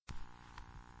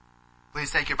Please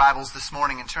take your Bibles this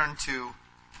morning and turn to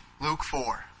Luke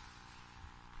 4.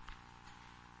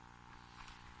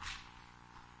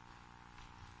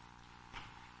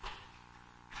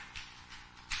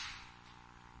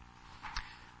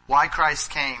 Why Christ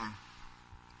Came.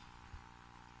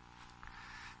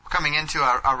 We're coming into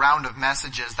a round of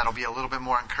messages that'll be a little bit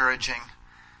more encouraging,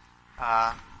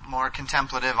 more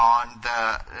contemplative on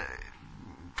the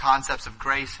concepts of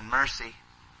grace and mercy.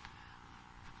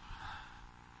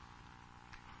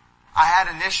 I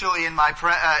had initially in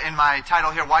my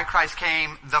title here, Why Christ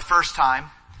Came the First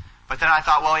Time, but then I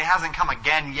thought, well, He hasn't come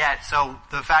again yet, so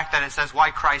the fact that it says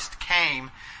Why Christ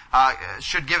Came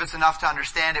should give us enough to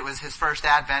understand it was His first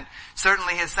advent.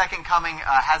 Certainly His second coming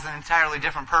has an entirely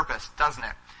different purpose, doesn't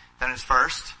it, than His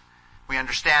first. We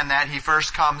understand that He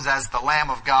first comes as the Lamb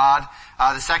of God.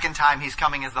 The second time He's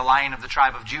coming as the Lion of the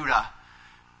tribe of Judah.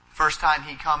 First time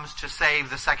He comes to save,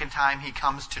 the second time He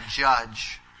comes to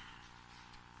judge.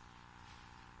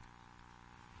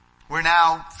 We're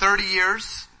now 30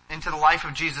 years into the life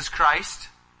of Jesus Christ.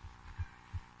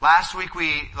 Last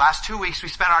 2 weeks we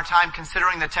spent our time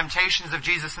considering the temptations of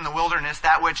Jesus in the wilderness,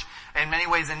 that which in many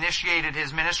ways initiated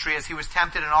His ministry as He was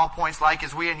tempted in all points like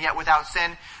as we and yet without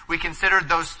sin. We considered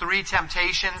those 3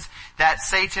 temptations that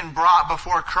Satan brought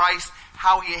before Christ,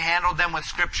 how He handled them with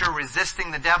Scripture,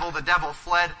 resisting the devil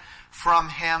fled from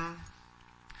Him.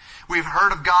 We've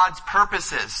heard of God's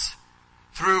purposes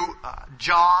through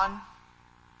John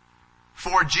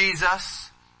for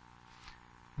Jesus.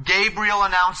 Gabriel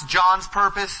announced John's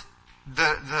purpose,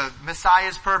 the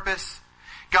Messiah's purpose.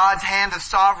 God's hand of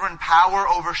sovereign power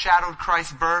overshadowed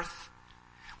Christ's birth.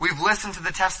 We've listened to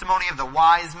the testimony of the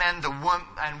wise men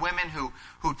and women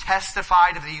who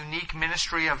testified of the unique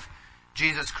ministry of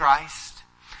Jesus Christ.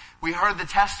 We heard the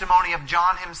testimony of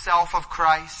John himself of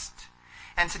Christ.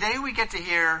 And today we get to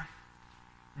hear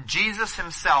Jesus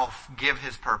Himself give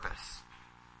His purpose.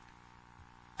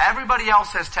 Everybody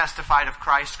else has testified of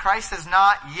Christ. Christ has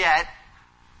not yet,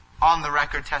 on the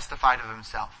record, testified of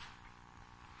Himself.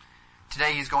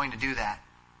 Today He's going to do that.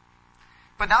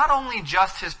 But not only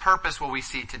just His purpose will we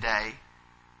see today,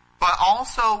 but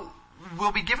also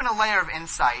we'll be given a layer of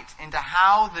insight into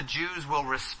how the Jews will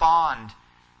respond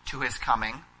to His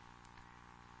coming,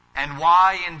 and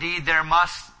why indeed there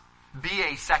must be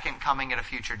a second coming at a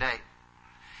future date.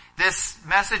 This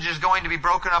message is going to be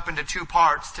broken up into 2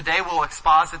 parts. Today we'll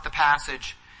exposit the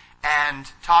passage and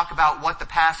talk about what the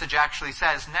passage actually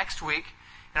says. Next week,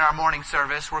 in our morning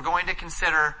service, we're going to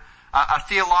consider a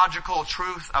theological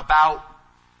truth about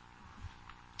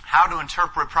how to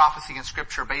interpret prophecy in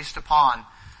Scripture based upon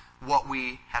what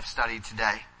we have studied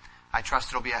today. I trust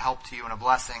it'll be a help to you and a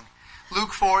blessing.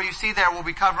 Luke 4, you see there, we'll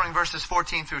be covering verses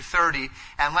 14 through 30,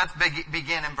 and let's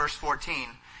begin in verse 14.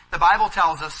 The Bible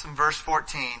tells us in verse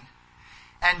 14,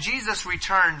 And Jesus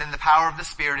returned in the power of the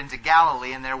Spirit into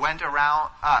Galilee, and there went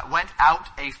out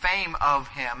a fame of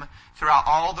Him throughout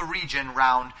all the region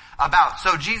round about.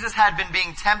 So Jesus had been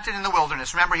being tempted in the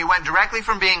wilderness. Remember, He went directly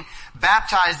from being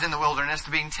baptized in the wilderness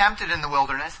to being tempted in the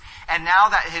wilderness. And now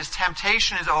that His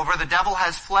temptation is over, the devil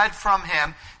has fled from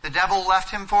Him. The devil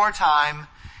left Him for a time.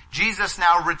 Jesus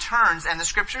now returns, and the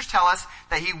Scriptures tell us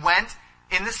that He went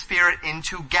in the Spirit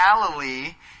into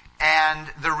Galilee and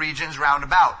the regions round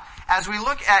about. As we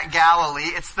look at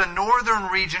Galilee, it's the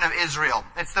northern region of Israel.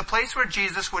 It's the place where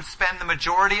Jesus would spend the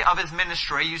majority of His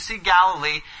ministry. You see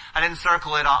Galilee, I didn't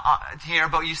circle it here,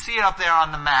 but you see it up there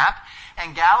on the map.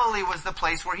 And Galilee was the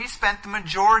place where He spent the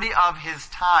majority of His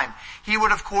time. He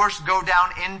would, of course, go down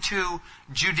into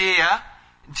Judea,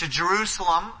 to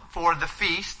Jerusalem for the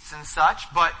feasts and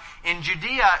such. But in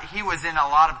Judea, He was in a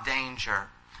lot of danger.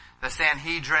 The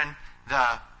Sanhedrin,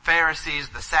 the Pharisees,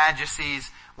 the Sadducees.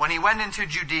 When He went into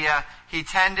Judea, He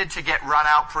tended to get run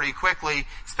out pretty quickly,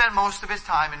 spent most of His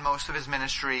time and most of His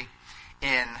ministry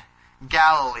in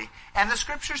Galilee. And the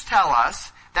Scriptures tell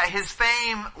us that His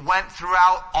fame went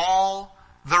throughout all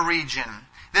the region.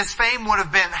 This fame would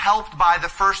have been helped by the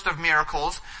first of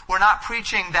miracles. We're not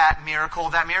preaching that miracle.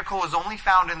 That miracle is only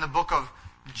found in the book of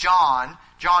John.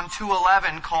 John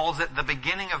 2:11 calls it the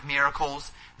beginning of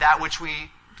miracles, that which we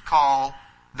call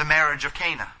the marriage of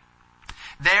Cana.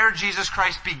 There Jesus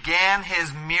Christ began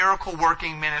His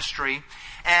miracle-working ministry,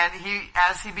 and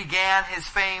as He began, His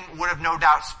fame would have no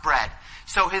doubt spread.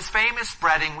 So His fame is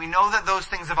spreading. We know that those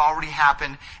things have already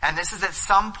happened, and this is at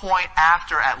some point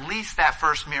after at least that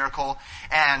first miracle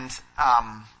and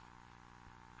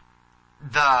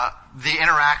the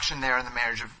interaction there in the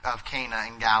marriage of Cana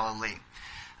in Galilee.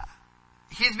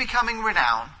 He's becoming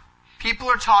renowned. People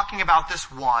are talking about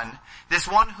this one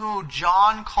who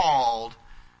John called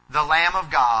the Lamb of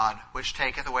God, which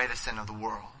taketh away the sin of the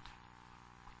world.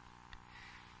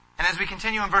 And as we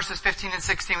continue in verses 15 and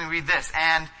 16, we read this,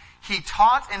 "And he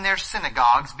taught in their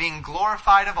synagogues, being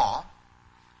glorified of all.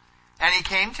 And he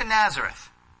came to Nazareth,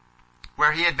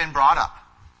 where he had been brought up.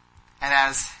 And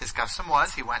as his custom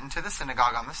was, he went into the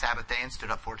synagogue on the Sabbath day and stood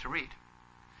up for to read."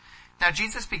 Now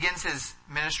Jesus begins his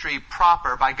ministry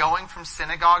proper by going from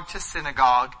synagogue to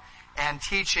synagogue and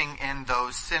teaching in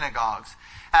those synagogues.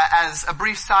 As a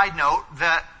brief side note,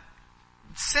 the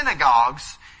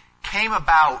synagogues came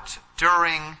about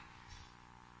during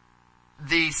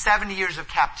the 70 years of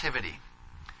captivity.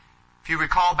 If you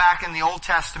recall back in the Old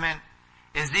Testament,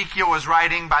 Ezekiel was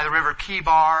writing by the river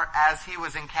Kibar as he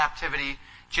was in captivity.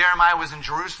 Jeremiah was in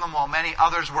Jerusalem while many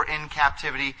others were in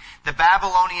captivity. The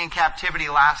Babylonian captivity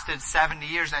lasted 70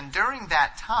 years, and during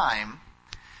that time,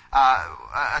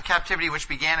 a captivity which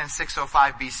began in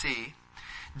 605 BC,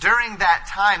 during that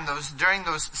time, during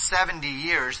those 70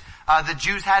 years, the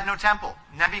Jews had no temple.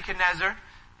 Nebuchadnezzar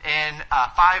in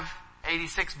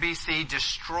 586 BC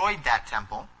destroyed that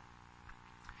temple.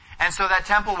 And so that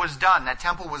temple was done. That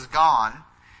temple was gone.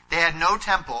 They had no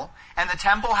temple, and the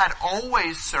temple had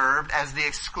always served as the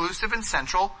exclusive and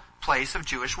central place of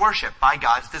Jewish worship by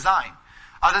God's design.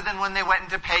 Other than when they went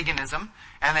into paganism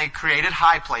and they created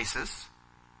high places,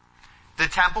 the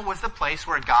temple was the place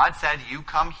where God said, "You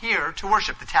come here to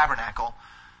worship," the tabernacle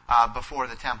before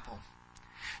the temple.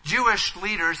 Jewish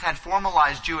leaders had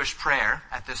formalized Jewish prayer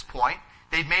at this point.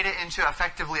 They'd made it into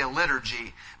effectively a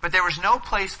liturgy, but there was no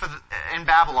place in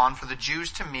Babylon for the Jews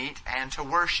to meet and to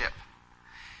worship.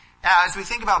 Now, as we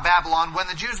think about Babylon, when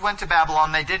the Jews went to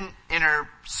Babylon, they didn't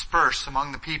intersperse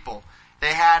among the people.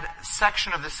 They had a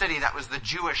section of the city that was the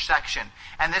Jewish section,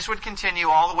 and this would continue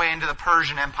all the way into the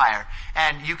Persian Empire.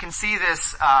 And you can see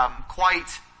this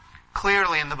quite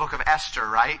clearly in the book of Esther,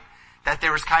 right? That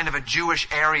there was kind of a Jewish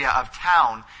area of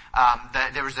town.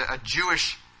 That there was a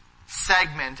Jewish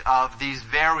segment of these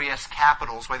various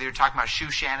capitals, whether you're talking about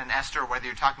Shushan and Esther, or whether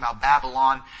you're talking about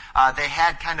Babylon. They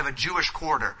had kind of a Jewish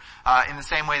quarter, in the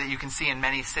same way that you can see in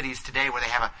many cities today where they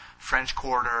have a French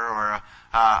quarter or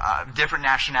different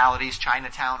nationalities,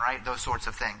 Chinatown, right? Those sorts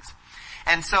of things.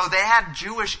 And so they had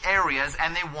Jewish areas,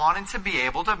 and they wanted to be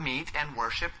able to meet and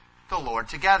worship the Lord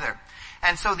together.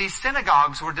 And so these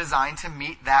synagogues were designed to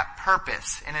meet that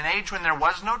purpose. In an age when there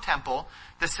was no temple,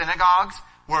 the synagogues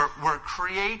were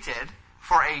created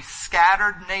for a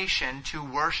scattered nation to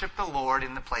worship the Lord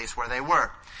in the place where they were.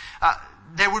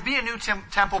 There would be a new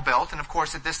temple built, and of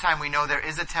course at this time we know there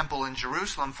is a temple in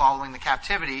Jerusalem following the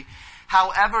captivity.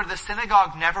 However, the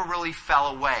synagogue never really fell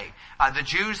away. The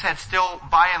Jews had still,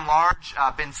 by and large,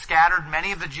 been scattered.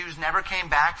 Many of the Jews never came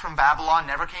back from Babylon,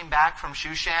 never came back from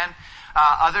Shushan.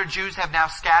 Other Jews have now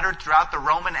scattered throughout the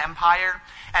Roman Empire.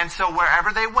 And so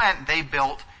wherever they went, they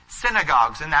built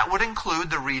synagogues, and that would include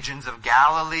the regions of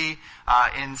Galilee,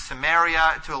 in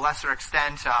Samaria to a lesser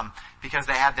extent, because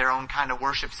they had their own kind of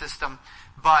worship system.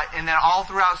 And then all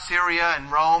throughout Syria and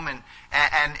Rome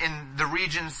and in the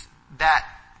regions that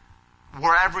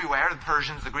were everywhere, the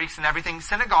Persians, the Greeks and everything,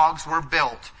 synagogues were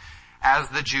built as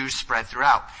the Jews spread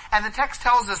throughout. And the text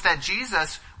tells us that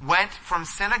Jesus went from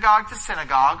synagogue to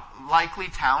synagogue, likely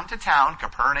town to town,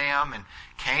 Capernaum and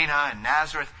Cana and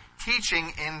Nazareth,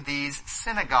 teaching in these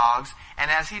synagogues, and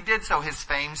as he did so, his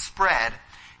fame spread,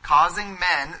 causing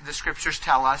men, the scriptures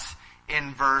tell us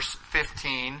in verse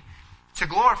 15, to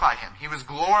glorify him. He was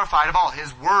glorified of all.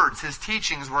 His words, his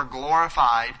teachings were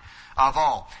glorified of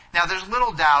all. Now there's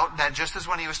little doubt that just as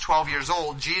when he was 12 years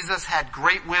old, Jesus had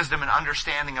great wisdom and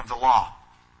understanding of the law.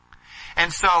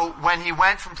 And so when he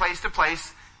went from place to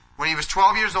place, when he was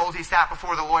 12 years old, he sat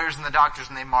before the lawyers and the doctors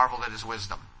and they marveled at his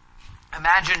wisdom.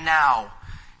 Imagine now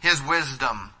his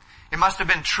wisdom. It must have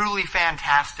been truly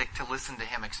fantastic to listen to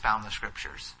him expound the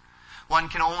scriptures. One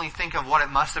can only think of what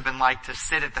it must have been like to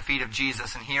sit at the feet of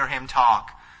Jesus and hear him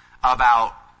talk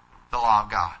about the law of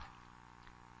God.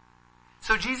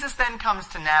 So Jesus then comes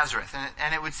to Nazareth,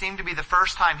 and it would seem to be the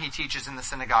first time he teaches in the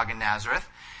synagogue in Nazareth.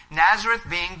 Nazareth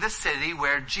being the city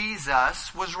where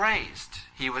Jesus was raised.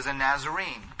 He was a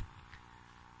Nazarene.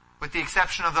 With the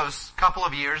exception of those couple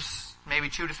of years, maybe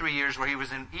 2 to 3 years where he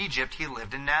was in Egypt, he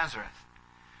lived in Nazareth.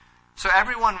 So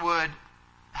everyone would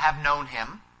have known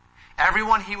him.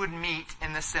 Everyone he would meet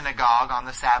in the synagogue on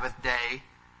the Sabbath day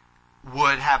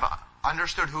would have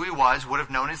understood who he was, would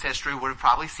have known his history, would have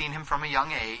probably seen him from a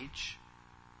young age.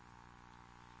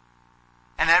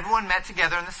 And everyone met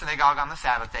together in the synagogue on the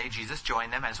Sabbath day. Jesus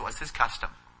joined them, as was his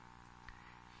custom.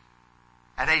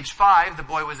 At age 5, the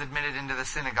boy was admitted into the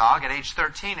synagogue. At age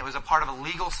 13, it was a part of a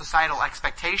legal societal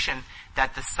expectation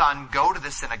that the son go to the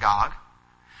synagogue.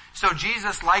 So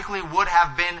Jesus likely would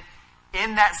have been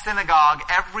in that synagogue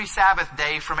every Sabbath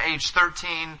day from age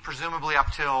 13, presumably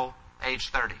up till age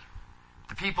 30.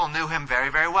 The people knew him very,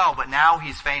 very well, but now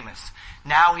he's famous.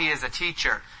 Now he is a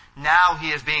teacher. Now he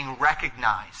is being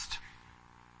recognized.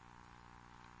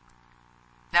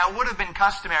 Now, it would have been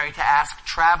customary to ask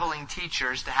traveling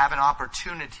teachers to have an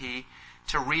opportunity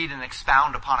to read and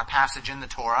expound upon a passage in the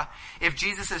Torah. If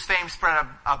Jesus' fame spread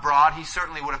abroad, he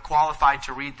certainly would have qualified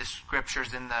to read the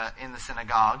scriptures in the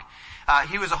synagogue.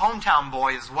 He was a hometown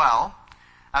boy as well,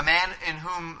 a man in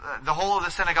whom the whole of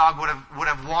the synagogue would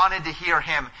have wanted to hear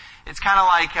him. It's kind of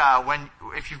like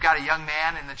if you've got a young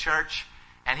man in the church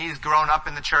and he's grown up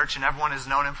in the church and everyone has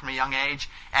known him from a young age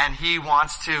and he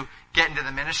wants to get into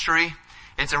the ministry.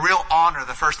 It's a real honor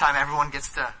the first time everyone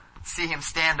gets to see him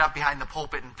stand up behind the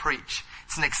pulpit and preach.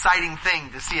 It's an exciting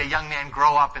thing to see a young man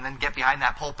grow up and then get behind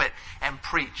that pulpit and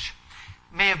preach.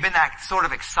 May have been that sort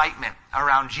of excitement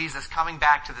around Jesus coming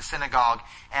back to the synagogue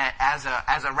as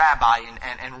a rabbi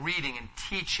and reading and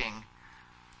teaching.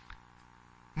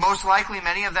 Most likely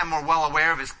many of them were well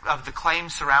aware of the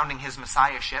claims surrounding his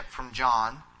messiahship from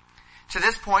John. To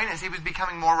this point, as he was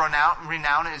becoming more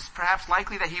renowned, it is perhaps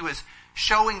likely that he was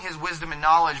showing his wisdom and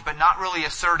knowledge, but not really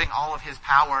asserting all of his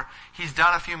power. He's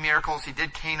done a few miracles. He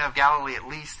did Cana of Galilee at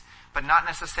least, but not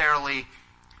necessarily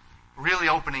really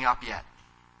opening up yet.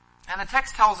 And the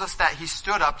text tells us that he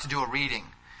stood up to do a reading.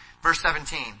 Verse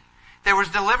 17. There was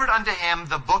delivered unto him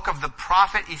the book of the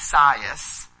prophet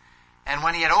Esaias, and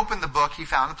when he had opened the book, he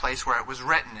found the place where it was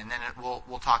written, and then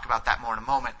we'll talk about that more in a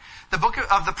moment. The book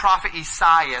of the prophet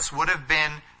Esaias would have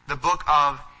been the book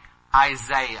of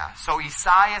Isaiah. So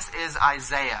Esaias is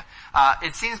Isaiah.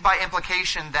 It seems by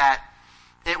implication that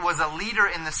it was a leader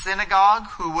in the synagogue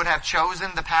who would have chosen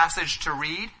the passage to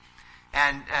read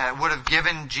and would have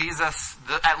given Jesus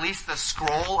at least the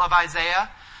scroll of Isaiah.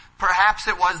 Perhaps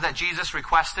it was that Jesus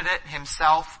requested it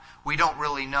himself. We don't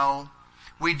really know.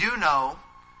 We do know,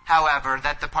 however,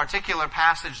 that the particular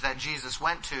passage that Jesus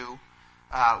went to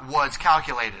was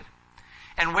calculated.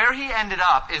 And where he ended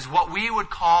up is what we would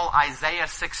call Isaiah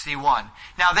 61.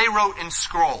 Now, they wrote in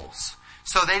scrolls,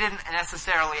 so they didn't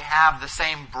necessarily have the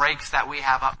same breaks that we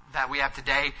have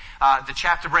today. The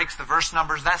chapter breaks, the verse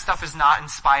numbers, that stuff is not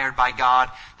inspired by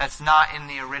God. That's not in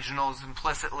the originals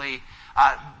implicitly.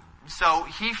 So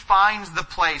he finds the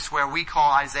place where we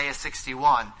call Isaiah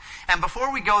 61. And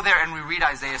before we go there and we read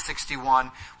Isaiah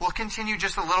 61, we'll continue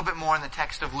just a little bit more in the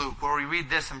text of Luke, where we read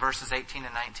this in verses 18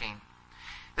 and 19.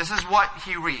 This is what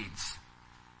he reads.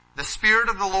 The Spirit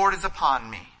of the Lord is upon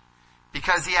me,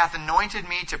 because he hath anointed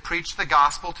me to preach the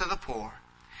gospel to the poor.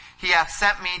 He hath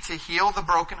sent me to heal the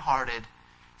brokenhearted,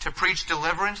 to preach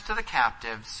deliverance to the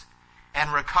captives,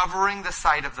 and recovering the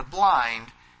sight of the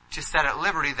blind, to set at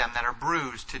liberty them that are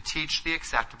bruised, to teach the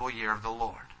acceptable year of the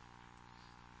Lord.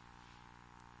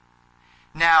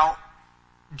 Now,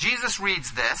 Jesus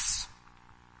reads this,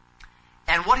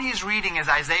 and what he's reading is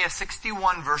Isaiah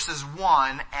 61 verses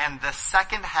 1 and the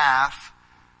second half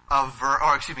of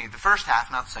the first half,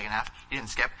 not the second half. He didn't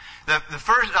skip. The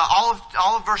first,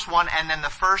 all of verse 1 and then the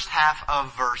first half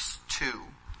of verse 2.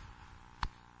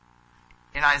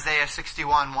 In Isaiah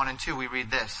 61, 1 and 2, we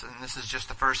read this, and this is just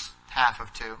the first half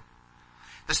of 2.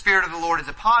 The Spirit of the Lord is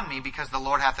upon me, because the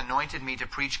Lord hath anointed me to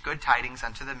preach good tidings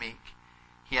unto the meek.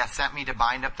 He hath sent me to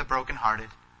bind up the brokenhearted,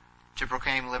 to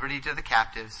proclaim liberty to the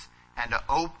captives, and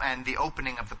the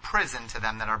opening of the prison to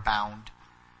them that are bound,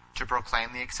 to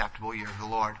proclaim the acceptable year of the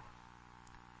Lord.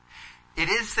 It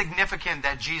is significant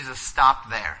that Jesus stopped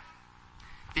there,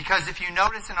 because if you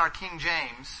notice in our King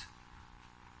James,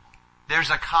 there's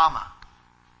a comma.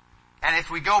 And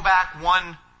if we go back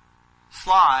one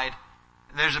slide,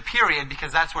 there's a period,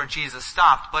 because that's where Jesus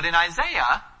stopped. But in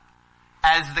Isaiah,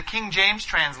 as the King James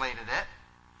translated it,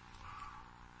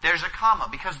 there's a comma,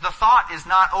 because the thought is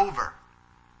not over.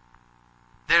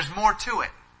 There's more to it.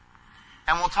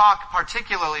 And we'll talk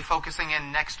particularly focusing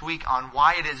in next week on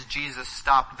why it is Jesus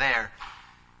stopped there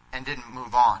and didn't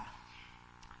move on.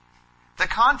 The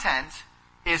content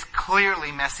is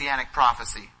clearly messianic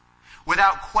prophecy.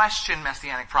 Without question,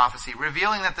 messianic prophecy,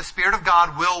 revealing that the Spirit of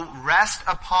God will rest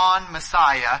upon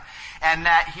Messiah and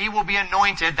that he will be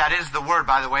anointed. That is the word,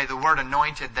 by the way. The word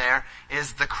anointed there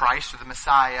is the Christ or the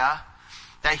Messiah.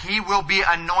 That he will be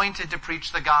anointed to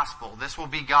preach the gospel. This will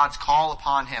be God's call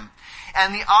upon him.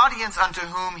 And the audience unto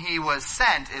whom he was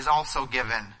sent is also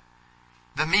given.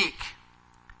 The meek.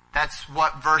 That's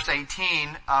what verse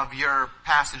 18 of your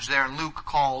passage there in Luke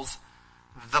calls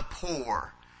the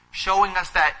poor. Showing us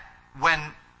that when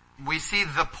we see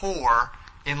the poor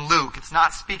in Luke, it's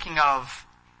not speaking of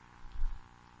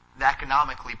the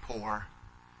economically poor,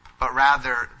 but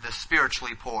rather the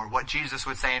spiritually poor. What Jesus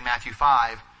would say in Matthew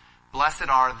 5, Blessed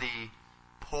are the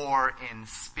poor in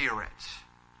spirit.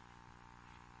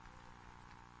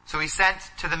 So he sent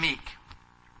to the meek,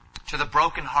 to the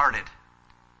brokenhearted,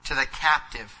 to the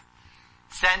captive,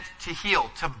 sent to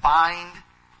heal, to bind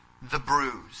the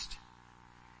bruised.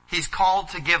 He's called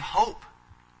to give hope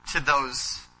to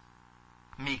those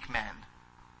meek men.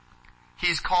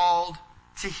 He's called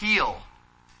to heal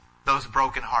those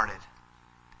brokenhearted,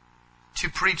 to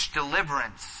preach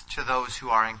deliverance to those who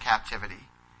are in captivity,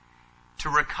 to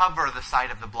recover the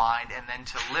sight of the blind, and then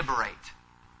to liberate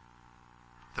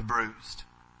the bruised.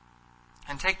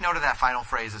 And take note of that final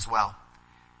phrase as well.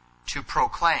 To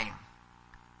proclaim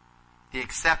the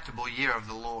acceptable year of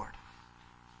the Lord.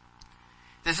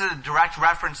 This is a direct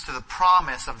reference to the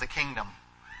promise of the kingdom.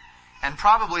 And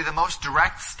probably the most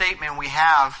direct statement we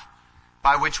have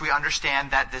by which we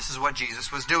understand that this is what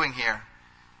Jesus was doing here.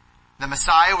 The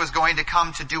Messiah was going to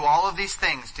come to do all of these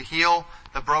things, to heal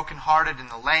the brokenhearted and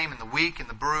the lame and the weak and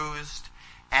the bruised,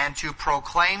 and to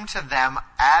proclaim to them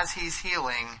as he's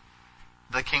healing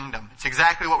the kingdom. It's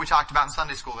exactly what we talked about in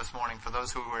Sunday school this morning for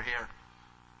those who were here.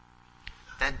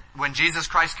 That when Jesus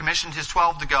Christ commissioned his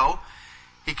 12 to go,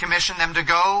 he commissioned them to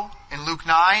go in Luke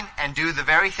 9 and do the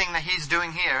very thing that he's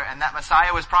doing here, and that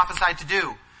Messiah was prophesied to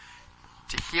do.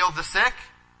 To heal the sick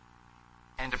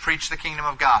and to preach the kingdom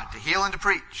of God. To heal and to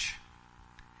preach.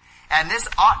 And this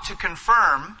ought to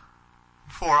confirm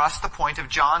for us the point of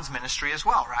John's ministry as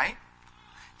well, right?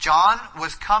 John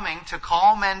was coming to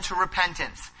call men to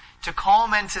repentance, to call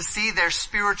men to see their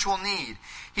spiritual need.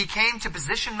 He came to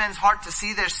position men's heart to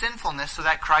see their sinfulness so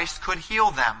that Christ could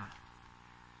heal them.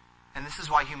 And this is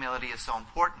why humility is so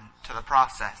important to the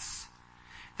process.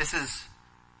 This is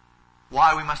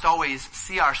why we must always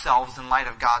see ourselves in light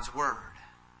of God's Word.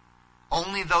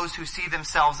 Only those who see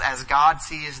themselves as God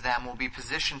sees them will be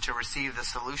positioned to receive the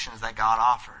solutions that God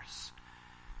offers.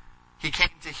 He came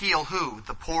to heal who?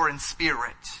 The poor in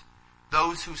spirit.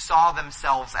 Those who saw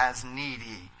themselves as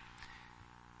needy.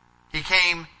 He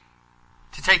came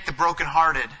to take the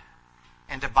brokenhearted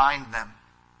and to bind them.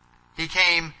 He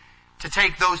came to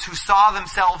take those who saw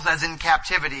themselves as in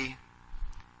captivity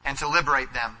and to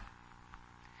liberate them.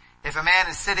 If a man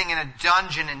is sitting in a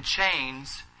dungeon in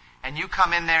chains and you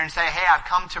come in there and say, hey, I've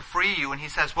come to free you, and he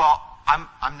says, well,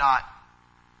 I'm not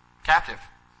captive.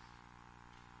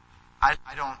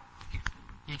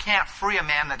 You can't free a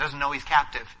man that doesn't know he's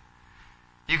captive.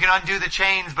 You can undo the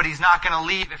chains, but he's not going to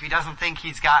leave if he doesn't think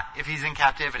if he's in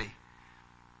captivity.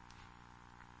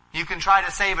 You can try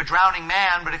to save a drowning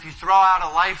man, but if you throw out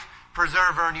a life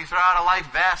preserver and you throw out a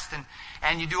life vest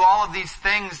and you do all of these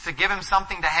things to give him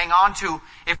something to hang on to,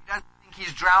 if he doesn't think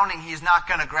he's drowning, he's not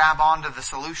going to grab onto the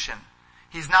solution.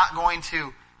 He's not going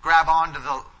to grab onto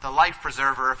the life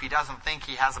preserver if he doesn't think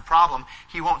he has a problem.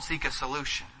 He won't seek a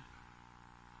solution.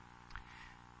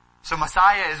 So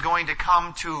Messiah is going to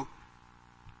come to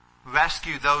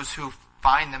rescue those who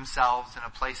find themselves in a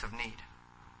place of need.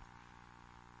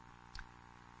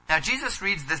 Now Jesus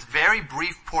reads this very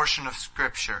brief portion of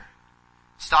Scripture,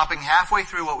 stopping halfway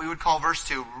through what we would call verse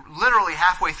 2, literally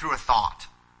halfway through a thought.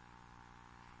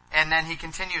 And then he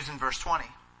continues in verse 20.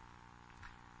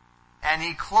 And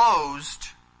he closed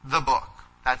the book.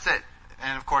 That's it.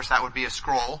 And of course that would be a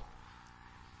scroll.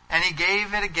 And he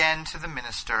gave it again to the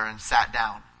minister and sat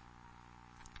down.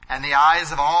 And the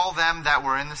eyes of all them that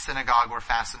were in the synagogue were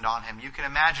fastened on him. You can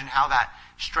imagine how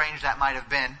strange that might have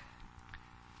been.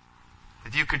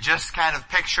 If you could just kind of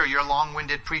picture your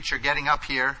long-winded preacher getting up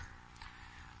here,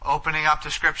 opening up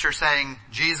to Scripture saying,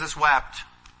 Jesus wept.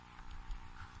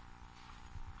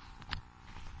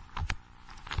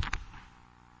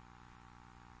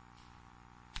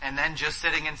 And then just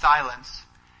sitting in silence.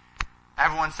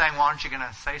 Everyone's saying, well, aren't you going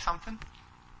to say something?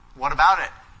 What about it?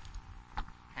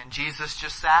 And Jesus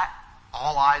just sat.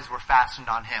 All eyes were fastened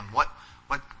on him.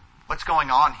 What's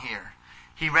going on here?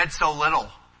 He read so little.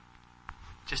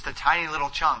 Just a tiny little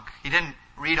chunk. He didn't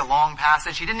read a long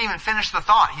passage. He didn't even finish the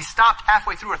thought. He stopped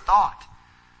halfway through a thought.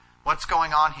 What's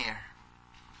going on here?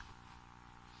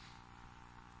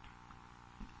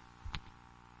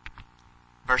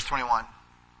 Verse 21.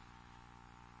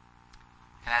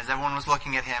 And as everyone was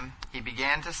looking at him, he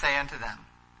began to say unto them,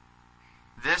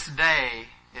 this day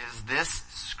is this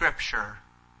Scripture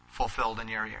fulfilled in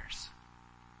your ears.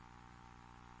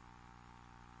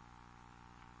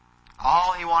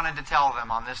 All he wanted to tell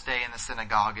them on this day in the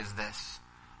synagogue is this.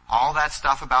 All that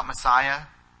stuff about Messiah,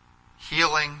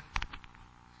 healing,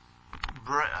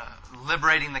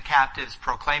 liberating the captives,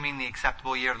 proclaiming the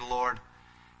acceptable year of the Lord,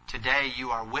 today you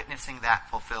are witnessing that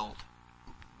fulfilled.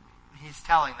 He's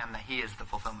telling them that he is the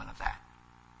fulfillment of that.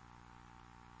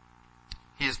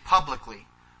 He is publicly,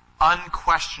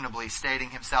 unquestionably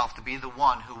stating himself to be the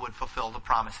one who would fulfill the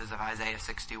promises of Isaiah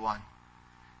 61.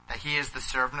 That he is the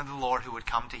servant of the Lord who would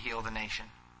come to heal the nation.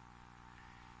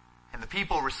 And the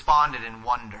people responded in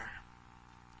wonder.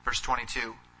 Verse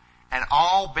 22. And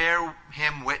all bare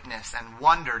him witness and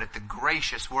wondered at the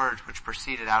gracious words which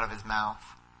proceeded out of his mouth.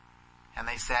 And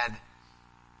they said,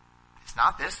 is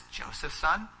not this Joseph's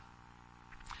son?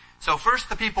 So first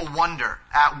the people wonder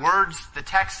at words the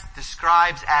text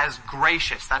describes as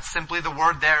gracious. That's simply the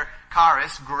word there,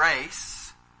 charis,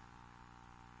 grace.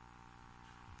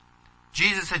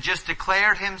 Jesus had just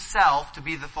declared himself to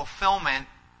be the fulfillment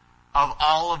of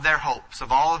all of their hopes,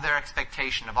 of all of their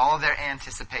expectation, of all of their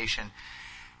anticipation.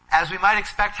 As we might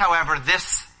expect, however,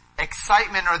 this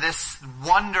excitement or this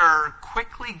wonder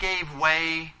quickly gave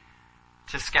way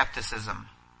to skepticism.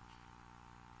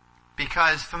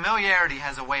 Because familiarity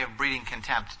has a way of breeding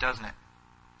contempt, doesn't it?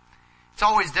 It's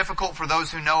always difficult for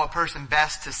those who know a person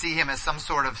best to see him as some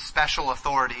sort of special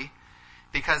authority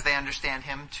because they understand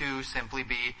him to simply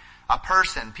be a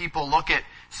person. People look at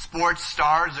sports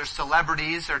stars or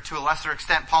celebrities or to a lesser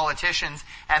extent politicians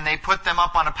and they put them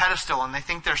up on a pedestal and they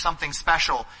think they're something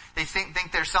special. They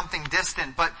think they're something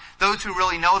distant, but those who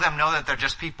really know them know that they're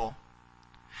just people.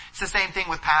 It's the same thing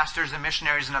with pastors and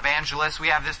missionaries and evangelists. We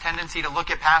have this tendency to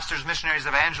look at pastors, missionaries,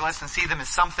 evangelists and see them as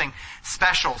something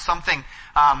special, something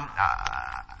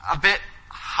a bit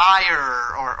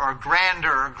higher or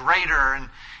grander or greater,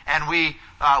 and we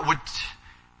would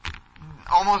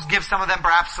almost give some of them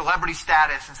perhaps celebrity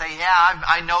status and say, yeah,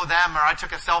 I know them, or I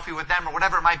took a selfie with them, or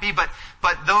whatever it might be, but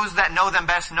those that know them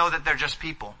best know that they're just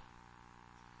people.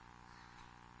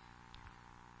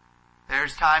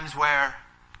 There's times where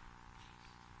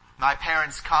my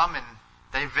parents come and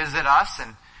they visit us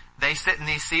and they sit in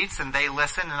these seats and they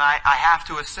listen, and I have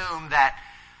to assume that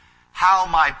how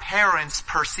my parents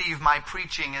perceive my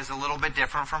preaching is a little bit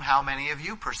different from how many of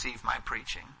you perceive my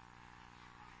preaching.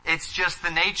 It's just the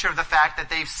nature of the fact that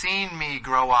they've seen me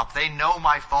grow up. They know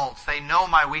my faults. They know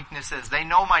my weaknesses. They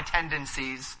know my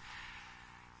tendencies.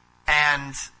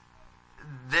 And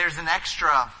there's an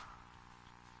extra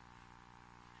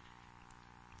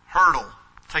hurdle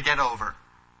to get over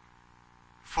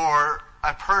for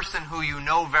a person who you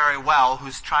know very well,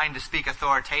 who's trying to speak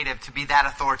authoritative, to be that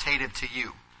authoritative to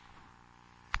you.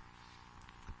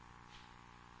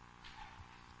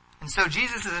 And so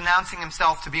Jesus is announcing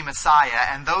himself to be Messiah,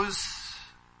 and those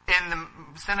in the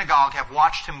synagogue have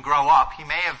watched him grow up. He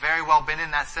may have very well been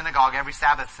in that synagogue every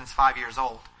Sabbath since 5 years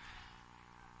old.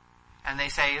 And they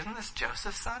say, isn't this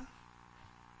Joseph's son?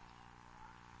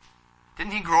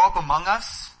 Didn't he grow up among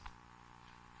us?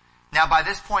 Now, by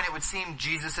this point, it would seem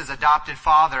Jesus' adopted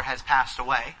father has passed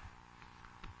away,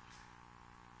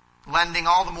 lending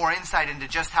all the more insight into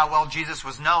just how well Jesus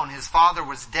was known. His father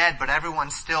was dead, but everyone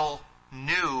still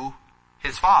knew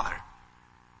his father.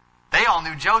 They all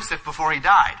knew Joseph before he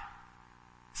died.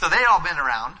 So they'd all been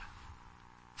around.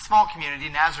 Small community.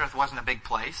 Nazareth wasn't a big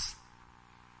place.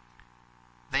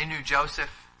 They knew Joseph.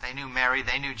 They knew Mary.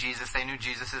 They knew Jesus. They knew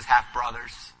Jesus'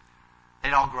 half-brothers.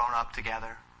 They'd all grown up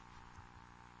together.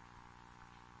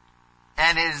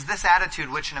 And it is this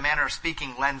attitude which, in a manner of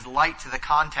speaking, lends light to the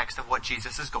context of what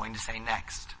Jesus is going to say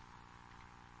next.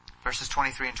 Verses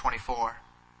 23 and 24.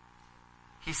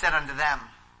 He said unto them,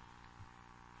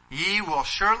 Ye will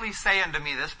surely say unto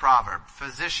me this proverb,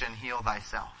 Physician, heal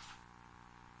thyself.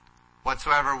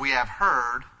 Whatsoever we have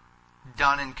heard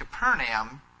done in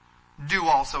Capernaum, do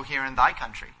also here in thy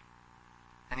country.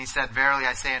 And he said, Verily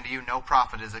I say unto you, no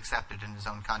prophet is accepted in his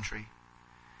own country.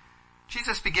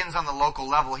 Jesus begins on the local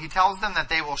level. He tells them that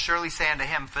they will surely say unto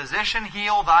him, Physician,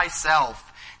 heal thyself.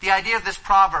 The idea of this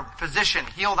proverb, physician,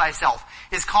 heal thyself,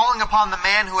 is calling upon the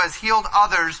man who has healed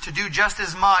others to do just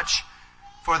as much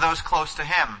for those close to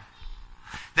him.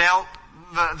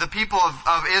 The people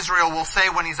of Israel will say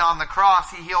when he's on the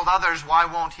cross, he healed others, why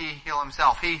won't he heal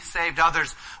himself? He saved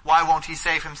others, why won't he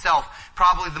save himself?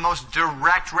 Probably the most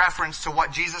direct reference to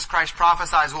what Jesus Christ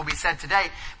prophesies will be said today.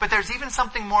 But there's even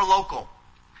something more local.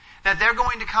 That they're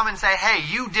going to come and say, hey,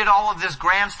 you did all of this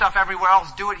grand stuff everywhere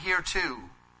else, do it here too.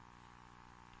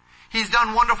 He's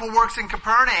done wonderful works in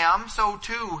Capernaum, so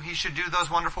too he should do those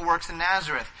wonderful works in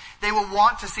Nazareth. They will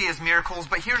want to see his miracles,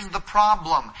 but here's the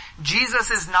problem. Jesus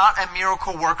is not a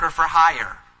miracle worker for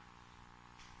hire.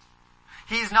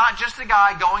 He's not just a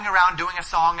guy going around doing a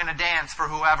song and a dance for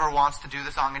whoever wants to do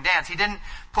the song and dance. He didn't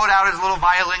put out his little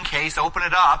violin case, open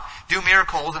it up, do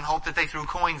miracles, and hope that they threw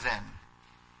coins in.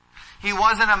 He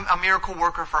wasn't a miracle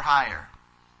worker for hire.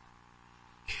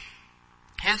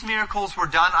 His miracles were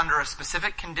done under a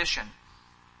specific condition.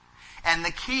 And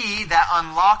the key that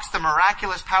unlocks the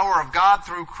miraculous power of God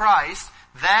through Christ,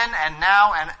 then and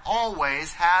now and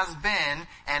always has been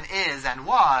and is and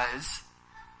was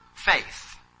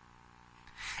faith.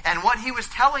 And what he was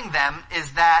telling them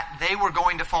is that they were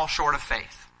going to fall short of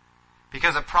faith,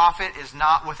 because a prophet is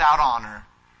not without honor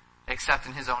except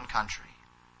in his own country.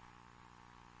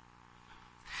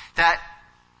 That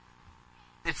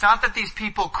it's not that these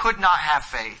people could not have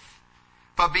faith,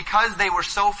 but because they were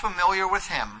so familiar with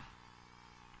him,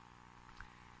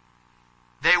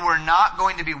 they were not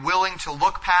going to be willing to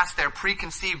look past their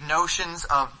preconceived notions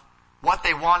of what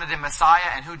they wanted in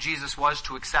Messiah and who Jesus was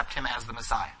to accept him as the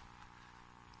Messiah.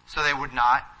 So they would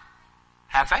not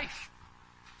have faith.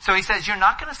 So he says, you're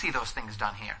not going to see those things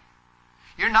done here.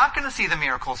 You're not going to see the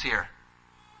miracles here,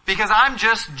 because I'm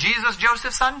just Jesus,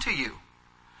 Joseph's son to you.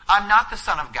 I'm not the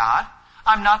Son of God.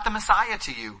 I'm not the Messiah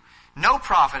to you. No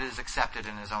prophet is accepted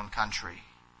in his own country.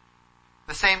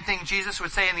 The same thing Jesus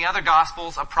would say in the other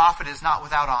Gospels, a prophet is not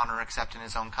without honor except in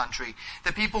his own country.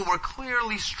 The people were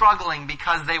clearly struggling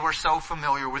because they were so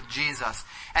familiar with Jesus.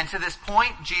 And to this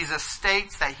point, Jesus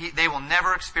states that they will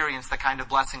never experience the kind of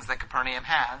blessings that Capernaum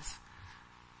has,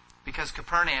 because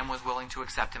Capernaum was willing to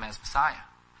accept him as Messiah.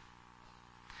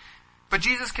 But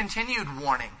Jesus continued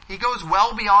warning. He goes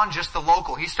well beyond just the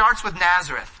local. He starts with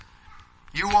Nazareth.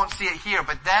 You won't see it here,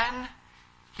 but then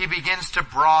he begins to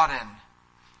broaden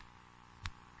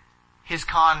his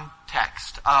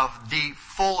context of the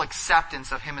full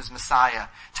acceptance of him as Messiah,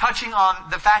 touching on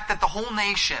the fact that the whole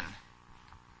nation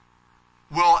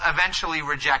will eventually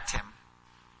reject him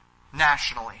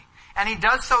nationally. And he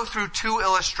does so through two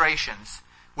illustrations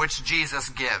which Jesus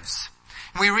gives.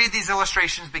 And we read these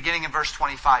illustrations beginning in verse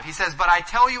 25. He says, "But I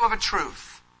tell you of a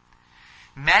truth,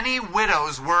 many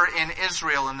widows were in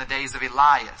Israel in the days of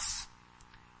Elias,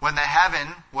 when the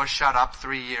heaven was shut up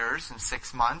 3 years and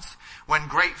 6 months, when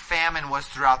great famine was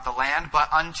throughout the land,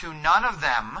 but unto none of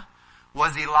them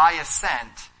was Elias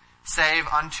sent, save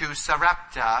unto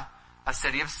Sarepta, a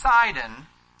city of Sidon,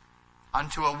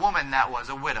 unto a woman that was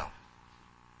a widow."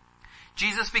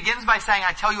 Jesus begins by saying,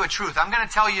 I tell you a truth. I'm going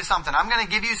to tell you something. I'm going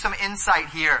to give you some insight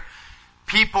here.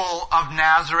 People of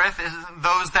Nazareth,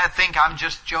 those that think I'm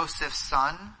just Joseph's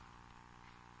son.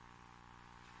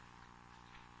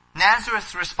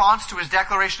 Nazareth's response to his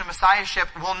declaration of messiahship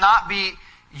will not be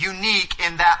unique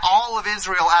in that all of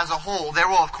Israel as a whole, there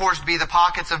will of course be the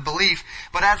pockets of belief,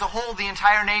 but as a whole the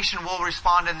entire nation will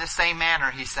respond in the same manner,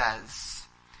 he says.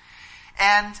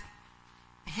 And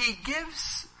he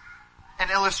gives an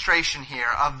illustration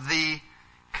here of the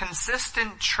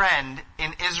consistent trend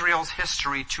in Israel's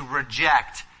history to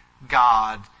reject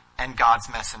God and God's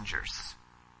messengers.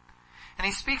 And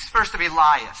he speaks first of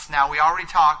Elias. Now we already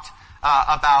talked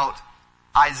about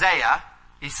Isaiah,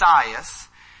 Esaias.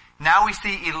 Now we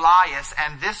see Elias,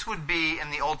 and this would be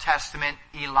in the Old Testament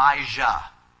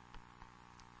Elijah.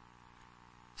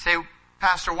 Say,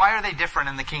 Pastor, why are they different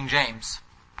in the King James?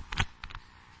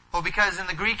 Well, because in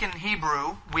the Greek and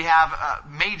Hebrew, we have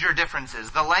major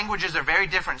differences. The languages are very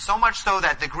different, so much so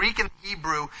that the Greek and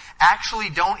Hebrew actually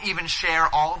don't even share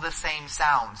all the same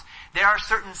sounds. There are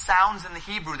certain sounds in the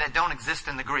Hebrew that don't exist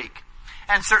in the Greek,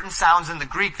 and certain sounds in the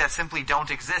Greek that simply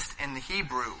don't exist in the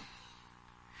Hebrew.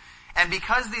 And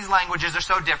because these languages are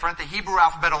so different, the Hebrew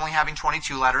alphabet only having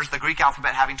 22 letters, the Greek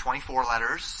alphabet having 24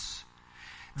 letters,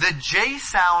 the J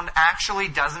sound actually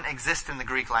doesn't exist in the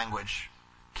Greek language.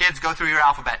 Kids, go through your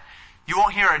alphabet. You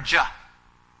won't hear a J.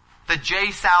 The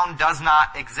J sound does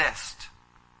not exist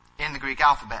in the Greek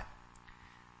alphabet.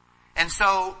 And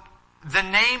so the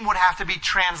name would have to be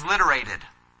transliterated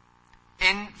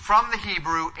from the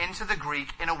Hebrew into the Greek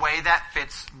in a way that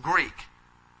fits Greek.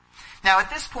 Now at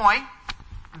this point,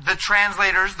 the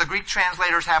Greek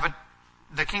translators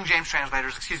the King James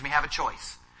translators, have a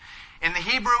choice. In the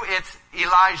Hebrew, it's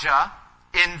Elijah.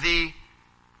 In the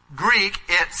Greek,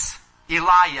 it's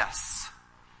Elias.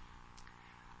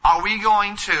 Are we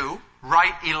going to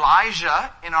write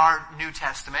Elijah in our New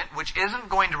Testament, which isn't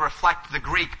going to reflect the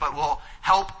Greek, but will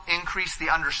help increase the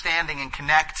understanding and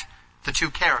connect the two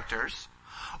characters?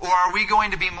 Or are we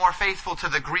going to be more faithful to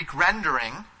the Greek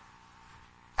rendering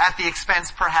at the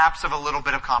expense perhaps of a little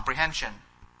bit of comprehension?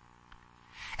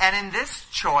 And in this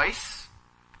choice,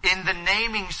 in the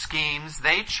naming schemes,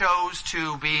 they chose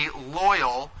to be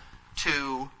loyal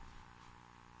to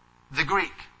the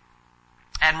Greek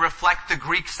and reflect the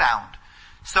Greek sound.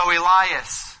 So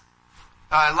Elijah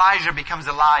becomes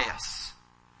Elias.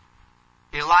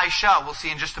 Elisha, we'll see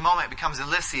in just a moment, becomes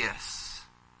Eliseus.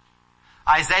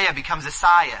 Isaiah becomes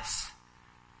Esaias.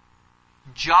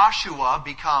 Joshua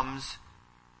becomes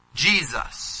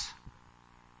Jesus.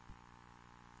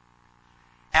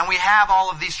 And we have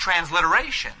all of these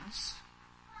transliterations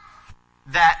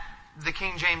that the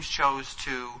King James chose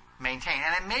to maintain.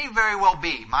 And it may very well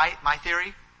be, my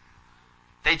theory,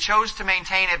 they chose to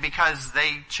maintain it because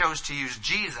they chose to use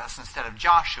Jesus instead of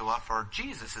Joshua for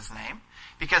Jesus' name,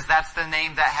 because that's the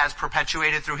name that has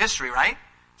perpetuated through history, right?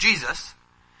 Jesus.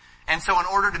 And so in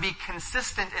order to be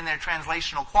consistent in their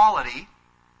translational quality,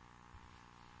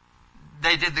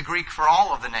 they did the Greek for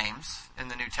all of the names in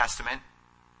the New Testament,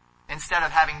 instead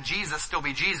of having Jesus still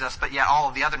be Jesus, but yet all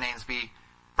of the other names be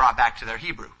brought back to their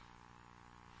Hebrew.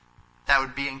 That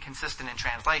would be inconsistent in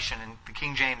translation. And the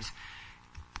King James,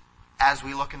 as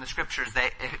we look in the Scriptures,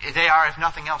 they are, if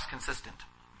nothing else, consistent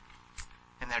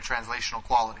in their translational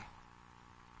quality.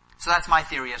 So that's my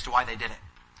theory as to why they did it.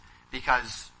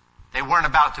 Because they weren't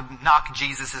about to knock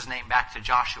Jesus' name back to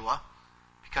Joshua,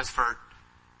 because for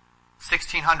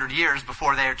 1,600 years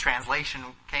before their translation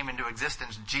came into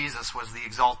existence, Jesus was the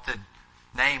exalted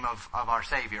name of our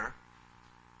Savior.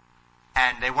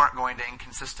 And they weren't going to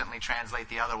inconsistently translate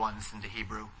the other ones into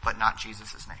Hebrew, but not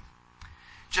Jesus' name.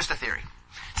 Just a theory.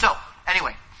 So,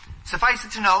 anyway, suffice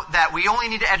it to note that we only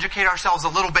need to educate ourselves a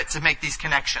little bit to make these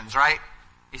connections, right?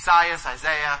 Esaias,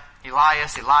 Isaiah,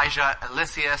 Elias, Elijah,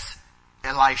 Eliseus,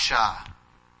 Elisha.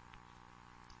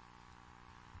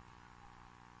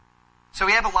 So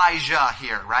we have Elijah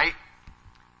here, right?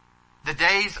 The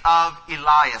days of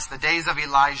Elias, the days of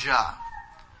Elijah.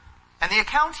 And the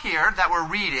account here that we're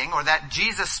reading, or that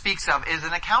Jesus speaks of, is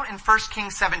an account in 1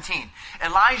 Kings 17.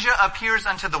 Elijah appears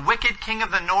unto the wicked king of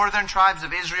the northern tribes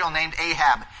of Israel named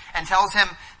Ahab, and tells him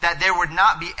that there would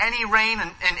not be any rain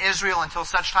in Israel until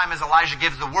such time as Elijah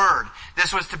gives the word.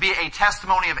 This was to be a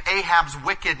testimony of Ahab's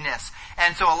wickedness.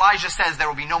 And so Elijah says there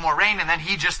will be no more rain, and then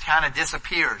he just kind of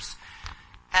disappears.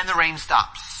 And the rain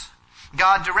stops.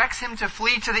 God directs him to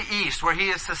flee to the east, where he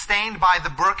is sustained by the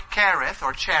brook Cherith,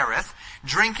 or Cherith,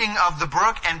 drinking of the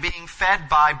brook and being fed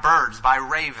by birds, by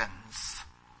ravens.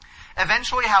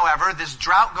 Eventually, however, this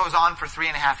drought goes on for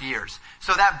 3.5 years.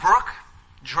 So that brook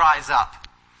dries up.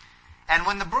 And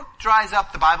when the brook dries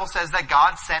up, the Bible says that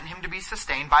God sent him to be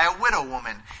sustained by a widow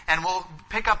woman. And we'll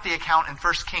pick up the account in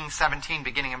 1 Kings 17,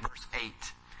 beginning in verse 8.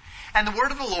 And the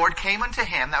word of the Lord came unto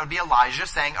him, that would be Elijah,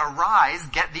 saying, Arise,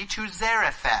 get thee to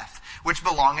Zarephath, which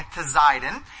belongeth to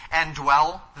Zidon, and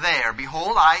dwell there.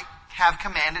 Behold, I have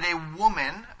commanded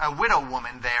a widow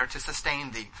woman there to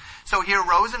sustain thee. So he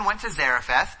arose and went to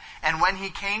Zarephath, and when he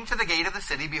came to the gate of the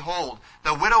city, behold,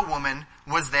 the widow woman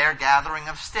was there gathering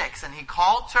of sticks. And he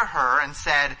called to her and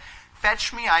said,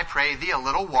 Fetch me, I pray thee, a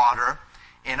little water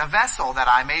in a vessel, that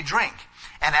I may drink.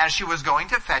 And as she was going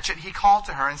to fetch it, he called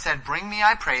to her and said, Bring me,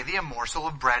 I pray thee, a morsel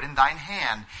of bread in thine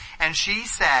hand. And she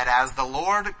said, As the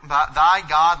Lord thy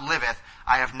God liveth,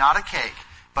 I have not a cake,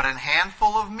 but an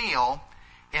handful of meal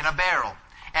in a barrel,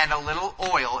 and a little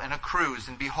oil in a cruse.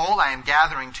 And behold, I am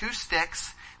gathering 2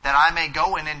 sticks, that I may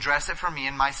go in and dress it for me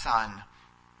and my son,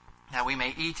 that we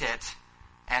may eat it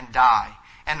and die.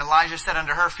 And Elijah said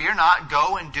unto her, Fear not,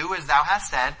 go and do as thou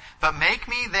hast said, but make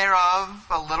me thereof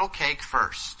a little cake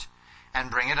first, and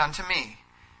bring it unto me.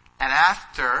 And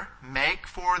after make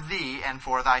for thee and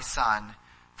for thy son.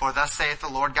 For thus saith the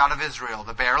Lord God of Israel,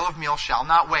 The barrel of meal shall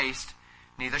not waste,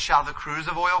 neither shall the cruse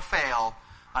of oil fail,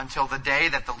 until the day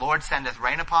that the Lord sendeth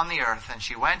rain upon the earth. And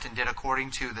she went and did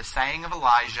according to the saying of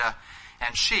Elijah.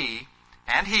 And she,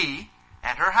 and he,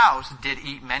 and her house did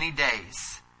eat many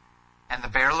days. And the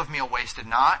barrel of meal wasted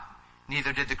not,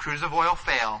 neither did the cruse of oil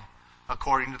fail,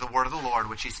 according to the word of the Lord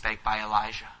which he spake by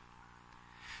Elijah.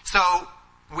 So,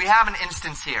 we have an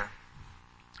instance here.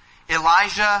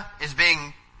 Elijah is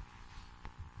being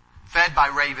fed by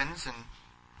ravens and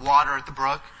water at the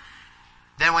brook.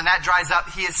 Then when that dries up,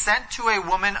 he is sent to a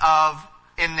woman of,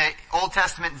 in the Old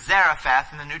Testament,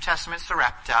 Zarephath, in the New Testament,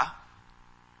 Sarepta,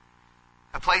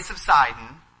 a place of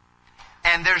Sidon.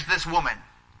 And there's this woman.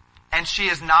 And she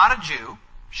is not a Jew.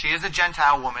 She is a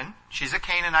Gentile woman. She's a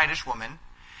Canaanitish woman.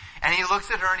 And he looks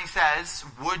at her and he says,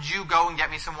 Would you go and get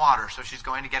me some water? So she's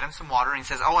going to get him some water. And he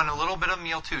says, Oh, and a little bit of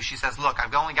meal too. She says, Look,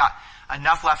 I've only got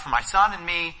enough left for my son and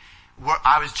me.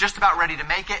 I was just about ready to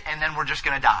make it, and then we're just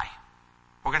going to die.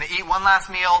 We're going to eat one last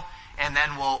meal, and then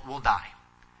we'll die.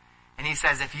 And he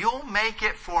says, If you'll make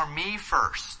it for me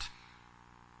first,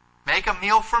 make a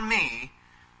meal for me,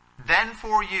 then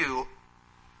for you,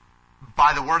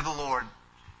 by the word of the Lord,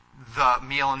 the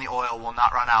meal and the oil will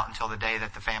not run out until the day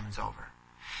that the famine's over.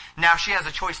 Now she has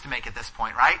a choice to make at this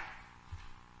point, right?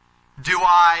 Do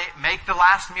I make the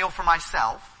last meal for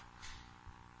myself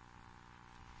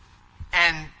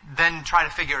and then try to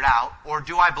figure it out? Or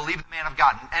do I believe the man of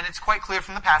God? And it's quite clear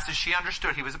from the passage she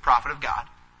understood he was a prophet of God.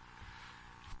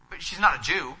 But she's not a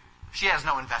Jew. She has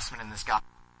no investment in this God.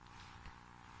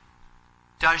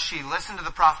 Does she listen to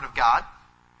the prophet of God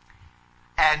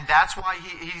And that's why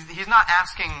he's not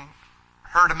asking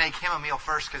her to make him a meal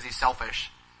first because he's selfish.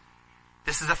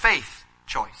 This is a faith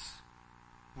choice.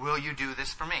 Will you do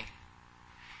this for me?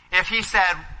 If he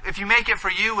said, if you make it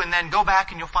for you and then go back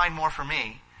and you'll find more for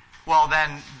me, well then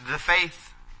the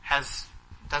faith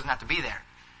doesn't have to be there.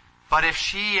 But if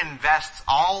she invests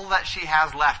all that she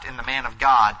has left in the man of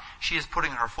God, she is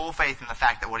putting her full faith in the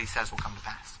fact that what he says will come to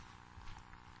pass.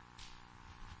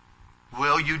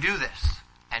 Will you do this?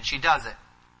 And she does it.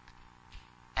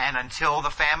 And until the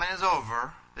famine is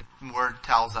over, the word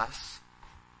tells us,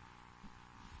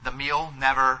 the meal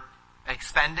never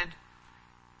expended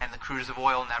and the cruse of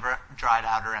oil never dried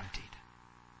out or emptied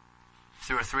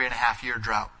through a 3.5-year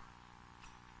drought.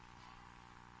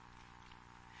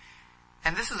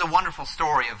 And this is a wonderful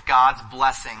story of God's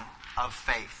blessing of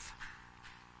faith.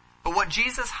 But what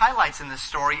Jesus highlights in this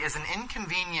story is an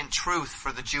inconvenient truth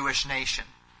for the Jewish nation.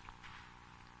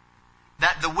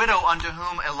 That the widow unto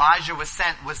whom Elijah was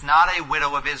sent was not a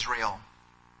widow of Israel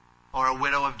or a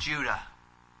widow of Judah.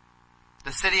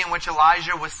 The city in which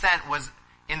Elijah was sent was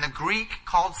in the Greek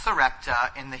called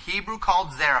Sarepta, in the Hebrew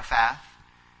called Zarephath.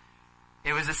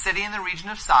 It was a city in the region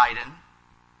of Sidon.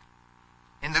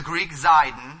 In the Greek,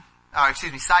 Sidon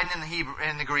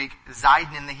in the Greek,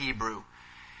 Zidon in the Hebrew.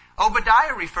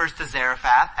 Obadiah refers to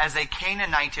Zarephath as a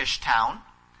Canaanitish town,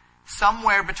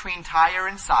 somewhere between Tyre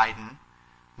and Sidon,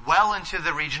 well into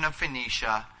the region of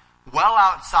Phoenicia, well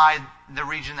outside the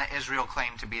region that Israel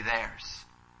claimed to be theirs.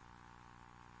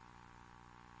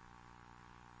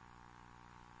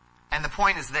 And the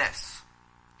point is this.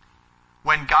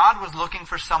 When God was looking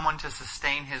for someone to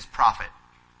sustain his prophet,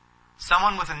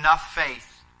 someone with enough faith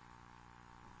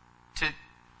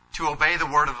to obey the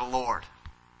word of the Lord,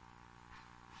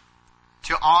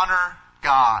 to honor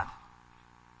God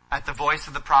at the voice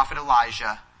of the prophet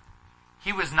Elijah,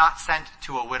 he was not sent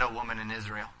to a widow woman in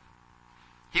Israel.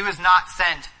 He was not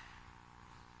sent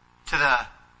to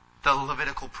the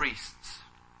Levitical priests.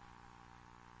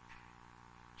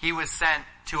 He was sent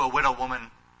to a widow woman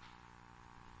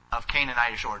of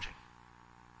Canaanitish origin.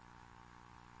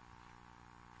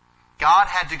 God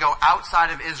had to go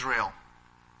outside of Israel.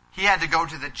 He had to go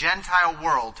to the Gentile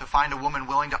world to find a woman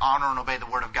willing to honor and obey the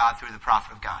word of God through the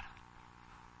prophet of God.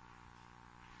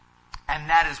 And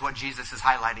that is what Jesus is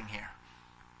highlighting here.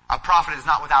 A prophet is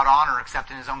not without honor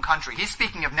except in his own country. He's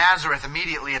speaking of Nazareth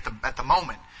immediately at the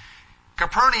moment.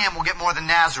 Capernaum will get more than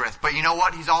Nazareth, but you know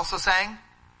what he's also saying?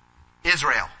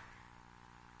 Israel.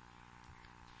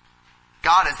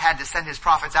 God has had to send his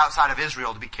prophets outside of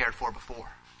Israel to be cared for before.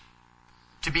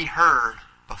 To be heard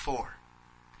before.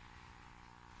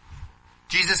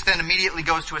 Jesus then immediately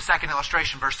goes to a second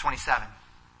illustration, verse 27.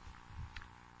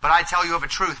 But I tell you of a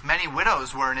truth, many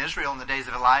widows were in Israel in the days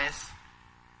of Elias.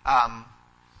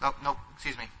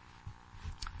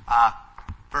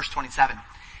 Verse 27.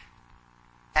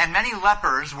 And many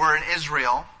lepers were in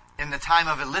Israel in the time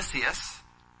of Eliseus,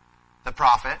 the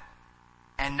prophet,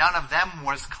 and none of them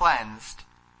was cleansed,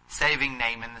 saving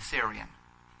Naaman the Syrian.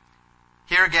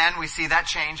 Here again, we see that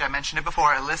change. I mentioned it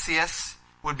before. Eliseus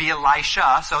would be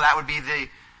Elisha, so that would be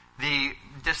the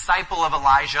disciple of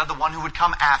Elijah, the one who would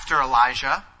come after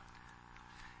Elijah.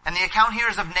 And the account here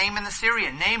is of Naaman the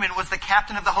Syrian. Naaman was the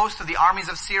captain of the host of the armies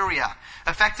of Syria.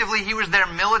 Effectively, he was their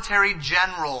military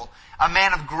general, a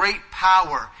man of great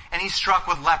power, and he's struck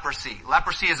with leprosy.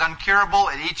 Leprosy is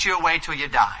uncurable. It eats you away till you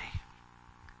die.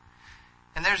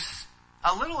 And there's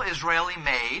a little Israeli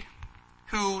maid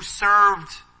who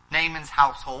served Naaman's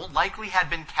household, likely had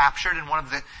been captured in one of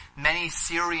the many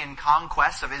Syrian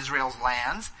conquests of Israel's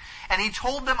lands. And he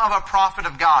told them of a prophet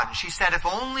of God. And she said, if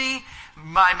only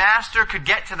my master could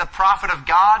get to the prophet of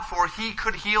God, for he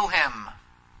could heal him.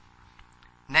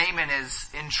 Naaman is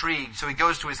intrigued, so he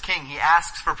goes to his king. He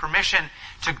asks for permission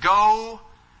to go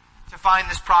to find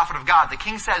this prophet of God. The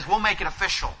king says, we'll make it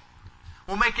official.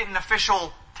 We'll make it an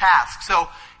official task. So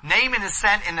Naaman is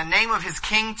sent in the name of his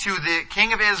king to the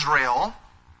king of Israel.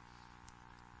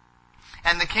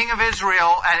 And the king of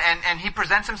Israel, and he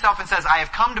presents himself and says, I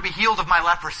have come to be healed of my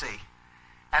leprosy.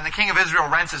 And the king of Israel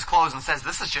rents his clothes and says,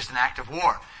 this is just an act of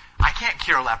war. I can't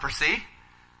cure leprosy.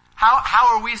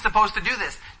 How are we supposed to do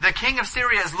this? The king of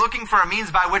Syria is looking for a means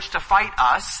by which to fight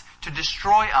us, to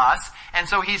destroy us. And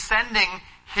so he's sending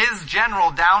his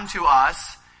general down to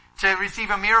us to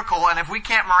receive a miracle. And if we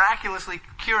can't miraculously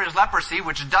cure his leprosy,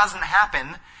 which doesn't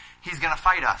happen, he's going to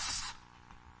fight us.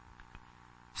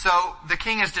 So the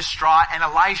king is distraught, and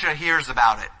Elisha hears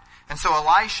about it. And so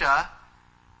Elisha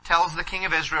tells the king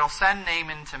of Israel, send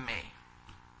Naaman to me.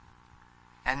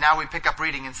 And now we pick up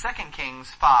reading in 2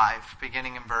 Kings 5,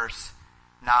 beginning in verse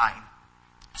 9.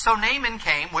 So Naaman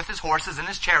came with his horses and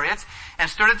his chariots and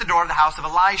stood at the door of the house of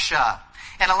Elisha.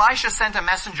 And Elisha sent a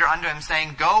messenger unto him,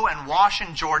 saying, Go and wash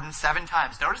in Jordan 7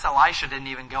 times. Notice Elisha didn't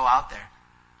even go out there.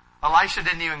 Elisha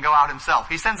didn't even go out himself.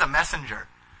 He sends a messenger.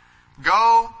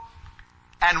 Go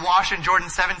and wash in Jordan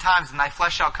 7 times, and thy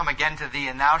flesh shall come again to thee,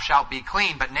 and thou shalt be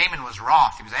clean. But Naaman was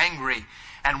wroth, he was angry,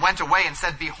 and went away and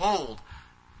said, Behold,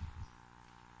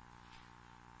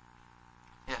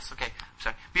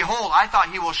 Behold, I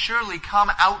thought he will surely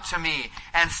come out to me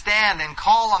and stand and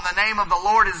call on the name of the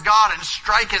Lord his God and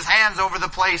strike his hands over the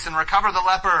place and recover the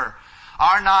leper.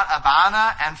 Are not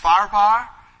Abana and Pharpar,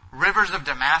 rivers of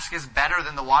Damascus, better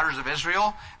than the waters of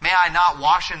Israel? May I not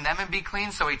wash in them and be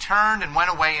clean? So he turned and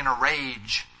went away in a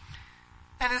rage.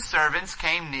 And his servants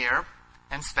came near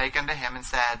and spake unto him and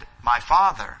said, My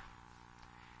father,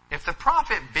 if the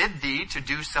prophet bid thee to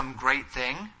do some great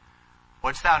thing,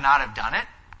 wouldst thou not have done it?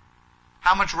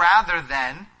 How much rather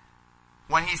then,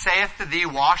 when he saith to thee,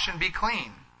 Wash and be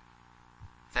clean?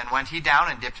 Then went he down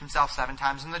and dipped himself 7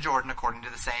 times in the Jordan, according to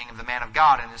the saying of the man of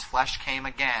God, and his flesh came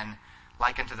again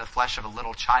like unto the flesh of a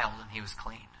little child, and he was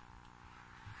clean.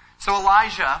 So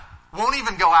Elijah won't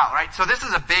even go out, right? So this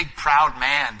is a big, proud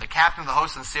man, the captain of the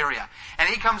host in Syria. And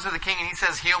he comes to the king and he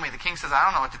says, Heal me. The king says, I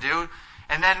don't know what to do.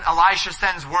 And then Elisha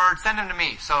sends word, send him to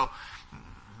me. So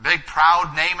big,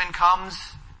 proud Naaman comes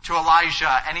to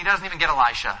Elijah, and he doesn't even get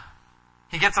Elisha.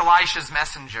 He gets Elisha's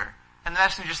messenger. And the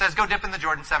messenger says, Go dip in the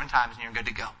Jordan 7 times and you're good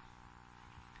to go.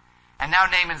 And now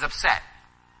Naaman's upset.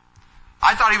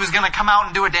 I thought he was going to come out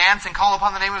and do a dance and call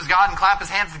upon the name of his God and clap his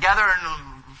hands together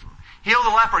and heal the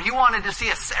leper. He wanted to see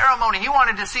a ceremony. He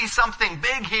wanted to see something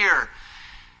big here.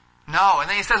 No. And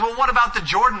then he says, well, what about the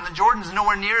Jordan? The Jordan's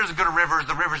nowhere near as good a river as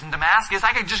the rivers in Damascus.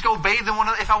 I could just go bathe in one.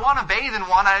 If I want to bathe in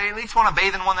one, I at least want to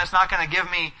bathe in one that's not going to give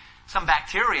me some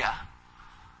bacteria.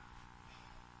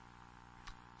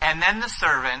 And then the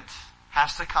servant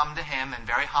has to come to him and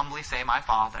very humbly say, My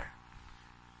father.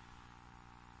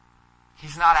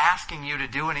 He's not asking you to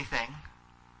do anything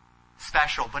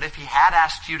special, but if he had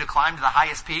asked you to climb to the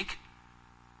highest peak,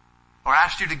 or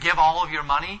asked you to give all of your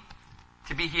money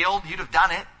to be healed, you'd have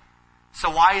done it.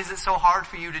 So why is it so hard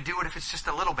for you to do it if it's just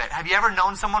a little bit? Have you ever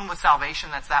known someone with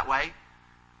salvation that's that way?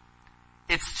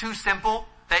 It's too simple.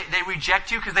 They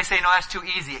reject you because they say, no, that's too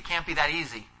easy. It can't be that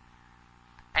easy.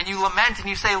 And you lament and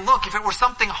you say, look, if it were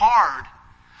something hard,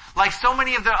 like so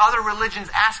many of the other religions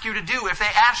ask you to do, if they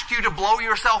asked you to blow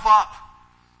yourself up,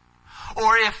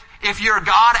 or if your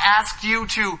God asked you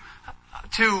to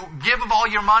give of all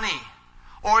your money,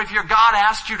 or if your God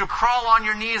asked you to crawl on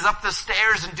your knees up the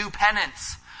stairs and do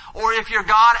penance, or if your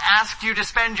God asked you to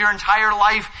spend your entire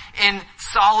life in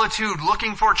solitude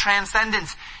looking for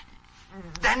transcendence,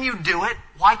 then you do it.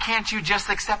 Why can't you just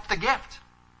accept the gift?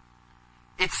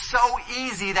 It's so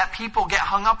easy that people get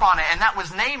hung up on it. And that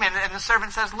was Naaman, and the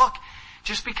servant says, look,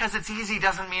 just because it's easy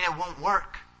doesn't mean it won't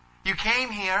work. You came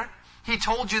here, he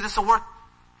told you this will work.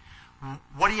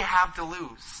 What do you have to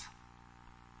lose?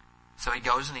 So he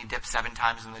goes and he dips 7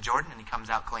 times in the Jordan and he comes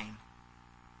out clean.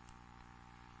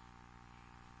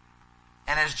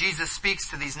 And as Jesus speaks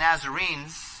to these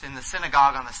Nazarenes in the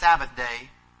synagogue on the Sabbath day,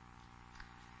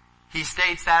 he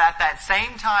states that at that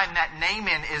same time that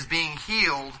Naaman is being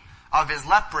healed of his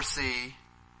leprosy,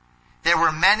 there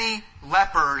were many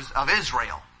lepers of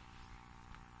Israel.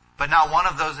 But not one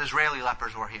of those Israeli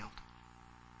lepers were healed.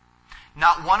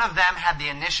 Not one of them had the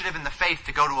initiative and the faith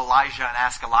to go to Elijah and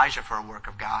ask Elijah for a work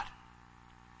of God.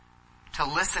 To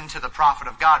listen to the prophet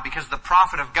of God. Because the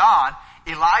prophet of God,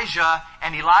 Elijah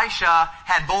and Elisha,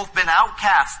 had both been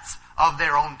outcasts of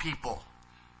their own people.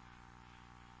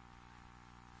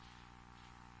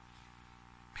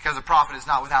 Because a prophet is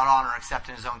not without honor except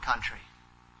in his own country.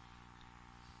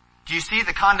 Do you see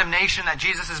the condemnation that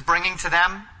Jesus is bringing to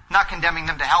them? Not condemning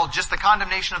them to hell, just the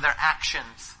condemnation of their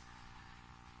actions.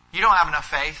 You don't have enough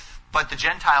faith, but the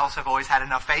Gentiles have always had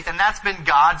enough faith, and that's been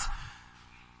God's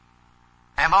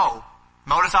MO,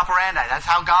 modus operandi. That's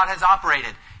how God has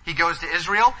operated. He goes to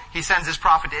Israel, he sends his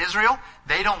prophet to Israel,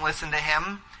 they don't listen to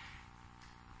him.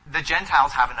 The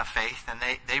Gentiles have enough faith, and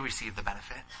they receive the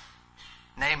benefit.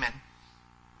 Naaman,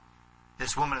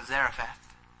 this woman of Zarephath.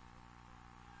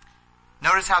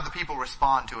 Notice how the people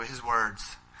respond to his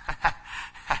words.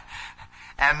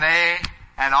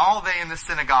 And all they in the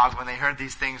synagogue, when they heard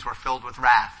these things, were filled with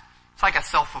wrath. It's like a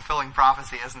self-fulfilling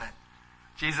prophecy, isn't it?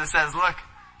 Jesus says, look,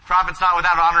 prophet's not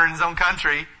without honor in his own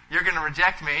country. You're going to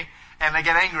reject me. And they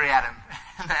get angry at him.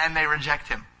 And they reject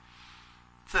him.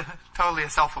 It's totally a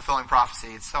self-fulfilling prophecy.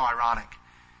 It's so ironic.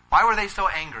 Why were they so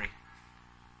angry?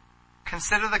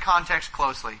 Consider the context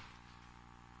closely.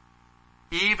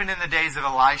 Even in the days of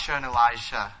Elisha and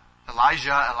Elijah,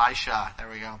 Elisha, there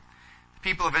we go. The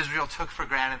people of Israel took for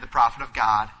granted the prophet of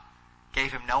God,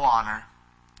 gave him no honor,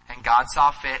 and God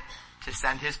saw fit to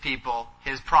send his people,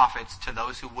 his prophets, to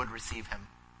those who would receive him.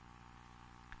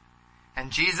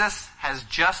 And Jesus has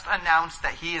just announced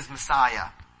that he is Messiah.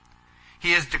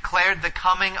 He has declared the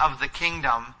coming of the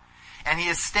kingdom, and he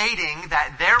is stating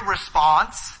that their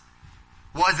response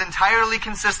was entirely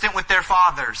consistent with their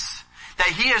fathers. That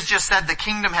he has just said the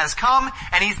kingdom has come,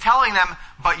 and he's telling them,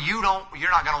 but you're not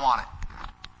going to want it.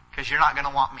 Because you're not going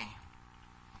to want me.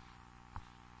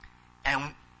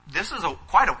 And this is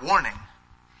quite a warning.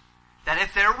 That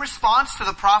if their response to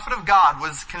the prophet of God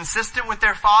was consistent with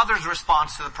their father's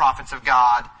response to the prophets of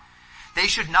God, they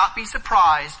should not be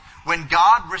surprised when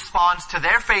God responds to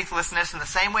their faithlessness in the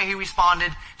same way he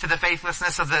responded to the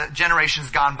faithlessness of the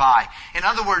generations gone by. In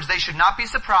other words, they should not be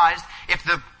surprised if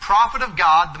the prophet of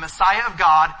God, the Messiah of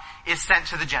God, is sent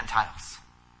to the Gentiles.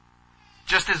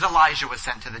 Just as Elijah was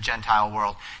sent to the Gentile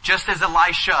world. Just as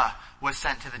Elisha was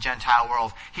sent to the Gentile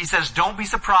world. He says, don't be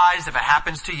surprised if it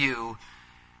happens to you,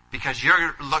 because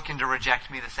you're looking to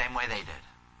reject me the same way they did.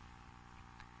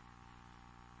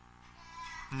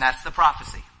 And that's the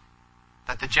prophecy.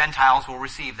 That the Gentiles will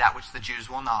receive that which the Jews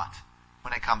will not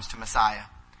when it comes to Messiah.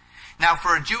 Now,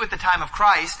 for a Jew at the time of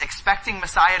Christ, expecting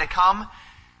Messiah to come,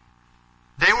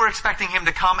 they were expecting him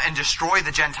to come and destroy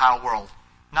the Gentile world,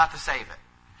 not to save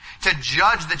it. To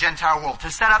judge the Gentile world,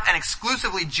 to set up an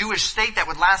exclusively Jewish state that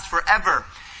would last forever.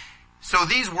 So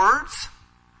these words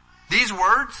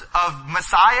of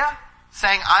Messiah,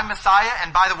 saying, I'm Messiah,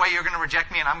 and by the way, you're going to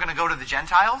reject me and I'm going to go to the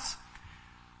Gentiles,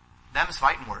 them's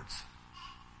fighting words.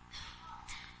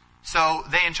 So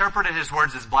they interpreted his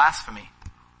words as blasphemy.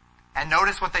 And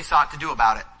notice what they sought to do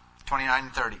about it. 29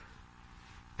 and 30.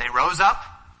 They rose up,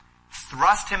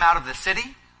 thrust him out of the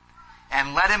city,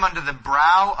 and led him under the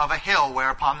brow of a hill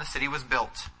whereupon the city was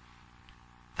built,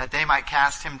 that they might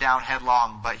cast him down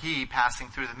headlong. But he, passing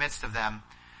through the midst of them,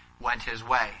 went his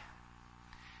way.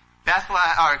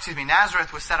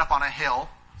 Nazareth was set up on a hill.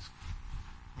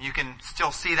 You can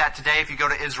still see that today if you go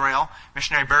to Israel.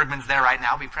 Missionary Bergman's there right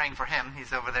now. Be praying for him.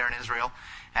 He's over there in Israel.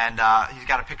 And he's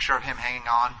got a picture of him hanging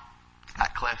on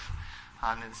that cliff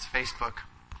on his Facebook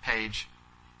page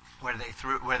where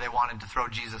they wanted to throw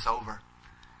Jesus over.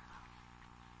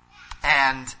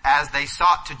 And as they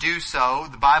sought to do so,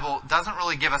 the Bible doesn't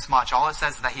really give us much. All it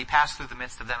says is that he passed through the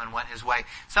midst of them and went his way.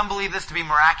 Some believe this to be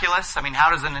miraculous. I mean,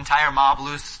 how does an entire mob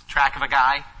lose track of a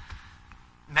guy?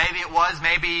 Maybe it was,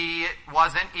 maybe it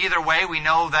wasn't. Either way, we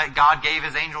know that God gave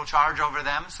his angel charge over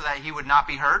them so that he would not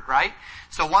be hurt, right?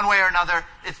 So one way or another,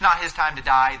 it's not his time to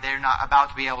die. They're not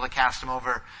about to be able to cast him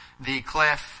over the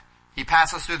cliff. He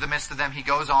passes through the midst of them. He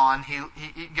goes on. He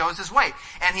goes his way.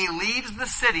 And he leaves the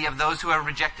city of those who have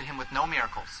rejected him with no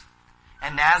miracles.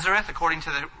 And Nazareth, according to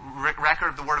the record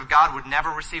of the Word of God, would never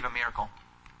receive a miracle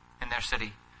in their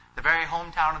city. The very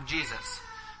hometown of Jesus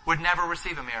would never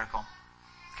receive a miracle.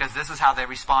 Because this is how they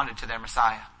responded to their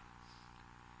Messiah.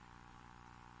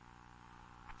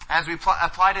 As we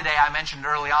apply today, I mentioned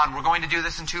early on, we're going to do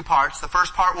this in two parts. The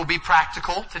first part will be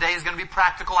practical. Today is going to be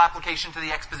practical application to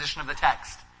the exposition of the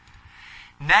text.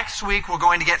 Next week, we're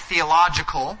going to get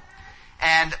theological.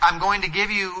 And I'm going to give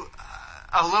you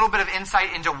a little bit of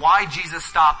insight into why Jesus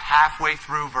stopped halfway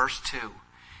through verse 2.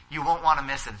 You won't want to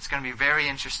miss it. It's going to be very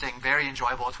interesting, very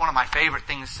enjoyable. It's one of my favorite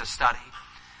things to study.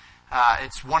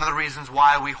 It's one of the reasons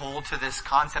why we hold to this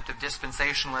concept of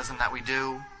dispensationalism that we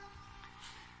do.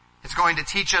 It's going to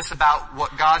teach us about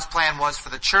what God's plan was for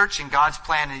the church and God's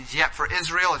plan is yet for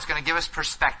Israel. It's going to give us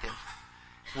perspective.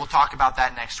 We'll talk about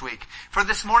that next week. For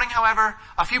this morning, however,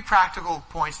 a few practical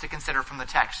points to consider from the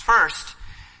text. First,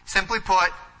 simply put,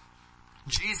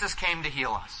 Jesus came to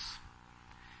heal us.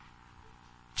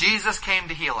 Jesus came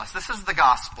to heal us. This is the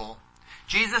gospel.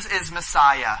 Jesus is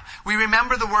Messiah. We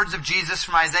remember the words of Jesus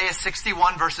from Isaiah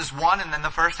 61 verses 1 and then the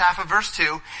first half of verse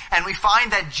 2. And we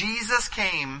find that Jesus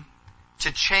came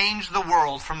to change the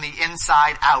world from the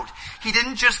inside out. He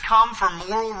didn't just come for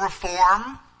moral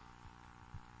reform.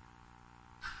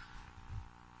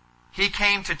 He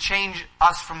came to change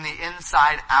us from the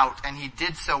inside out. And he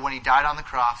did so when he died on the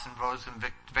cross and rose in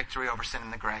victory over sin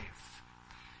in the grave.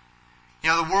 You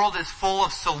know, the world is full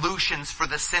of solutions for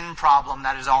the sin problem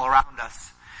that is all around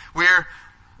us. We're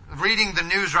reading the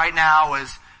news right now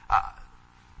as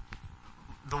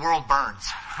the world burns,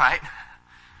 right?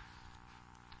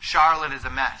 Charlotte is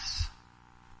a mess.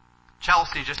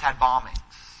 Chelsea just had bombings.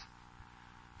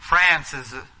 France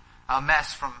is a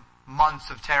mess from months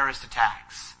of terrorist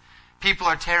attacks. People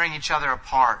are tearing each other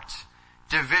apart.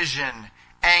 Division,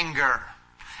 anger.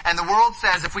 And the world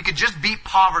says if we could just beat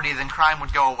poverty, then crime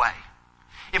would go away.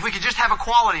 If we could just have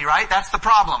equality, right? That's the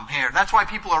problem here. That's why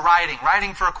people are rioting.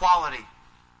 Rioting for equality.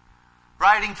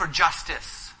 Rioting for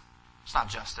justice. It's not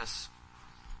justice.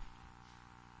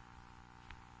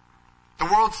 The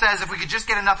world says if we could just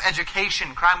get enough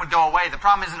education, crime would go away. The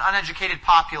problem is an uneducated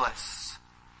populace.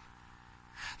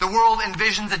 The world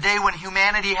envisions a day when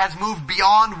humanity has moved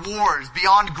beyond wars,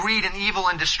 beyond greed and evil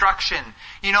and destruction.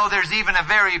 You know, there's even a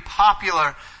very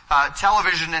popular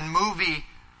television and movie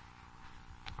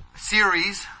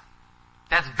series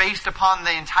that's based upon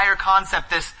the entire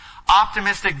concept, this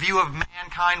optimistic view of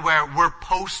mankind where we're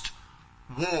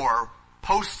post-war,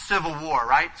 post-Civil War,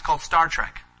 right? It's called Star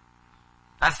Trek.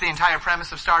 That's the entire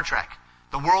premise of Star Trek.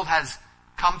 The world has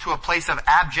come to a place of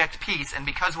abject peace, and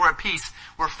because we're at peace,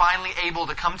 we're finally able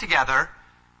to come together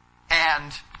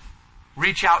and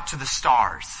reach out to the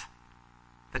stars.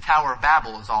 The Tower of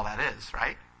Babel is all that is,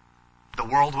 right? The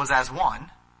world was as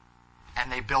one,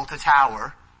 and they built a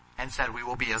tower and said, we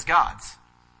will be as gods.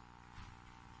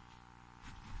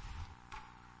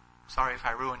 Sorry if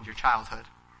I ruined your childhood.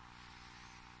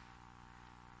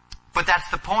 But that's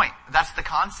the point. That's the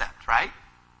concept, right?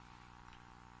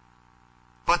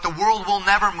 But the world will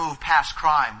never move past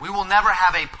crime. We will never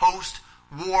have a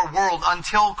post-war world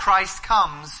until Christ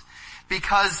comes,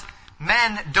 because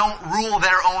men don't rule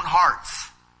their own hearts.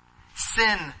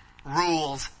 Sin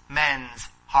rules men's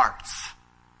hearts.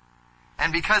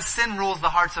 And because sin rules the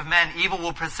hearts of men, evil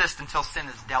will persist until sin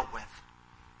is dealt with.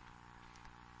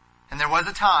 And there was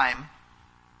a time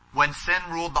when sin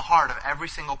ruled the heart of every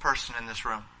single person in this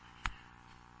room.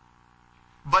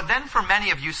 But then for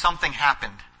many of you, something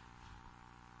happened.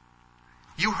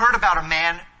 You heard about a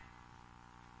man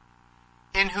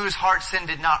in whose heart sin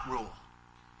did not rule.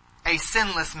 A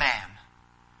sinless man,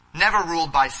 never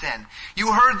ruled by sin.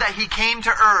 You heard that he came to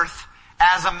earth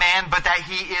as a man, but that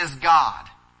he is God.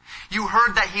 You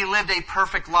heard that he lived a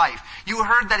perfect life. You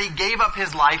heard that he gave up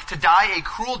his life to die a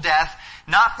cruel death,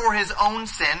 not for his own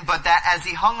sin, but that as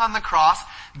he hung on the cross,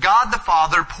 God the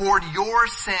Father poured your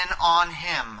sin on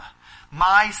him.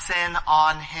 My sin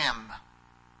on him.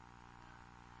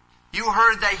 You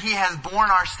heard that he has borne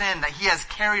our sin, that he has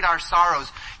carried our sorrows.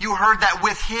 You heard that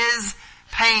with his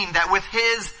pain, that with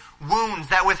his wounds,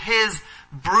 that with his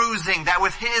bruising, that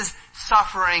with his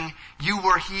suffering, you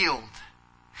were healed.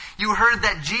 You heard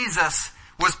that Jesus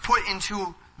was put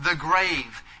into the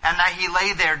grave and that he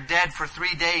lay there dead for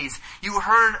 3 days. You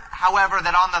heard, however,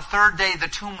 that on the third day the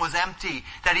tomb was empty,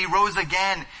 that he rose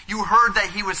again. You heard that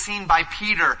he was seen by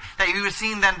Peter, that he was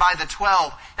seen then by the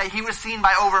 12, that he was seen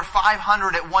by over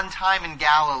 500 at one time in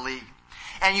Galilee.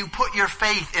 And you put your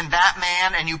faith in that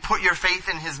man, and you put your faith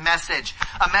in his message.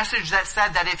 A message that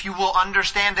said that if you will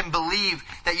understand and believe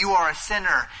that you are a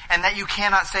sinner, and that you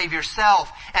cannot save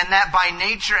yourself, and that by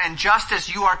nature and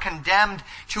justice you are condemned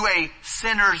to a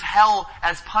sinner's hell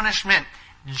as punishment,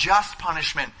 just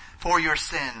punishment for your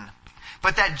sin.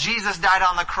 But that Jesus died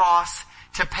on the cross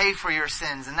to pay for your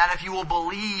sins, and that if you will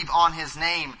believe on his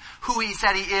name, who he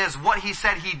said he is, what he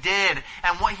said he did,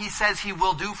 and what he says he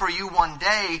will do for you one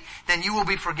day, then you will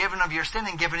be forgiven of your sin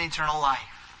and given eternal life.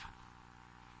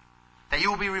 That you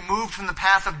will be removed from the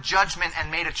path of judgment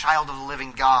and made a child of the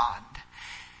living God.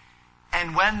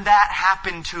 And when that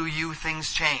happened to you,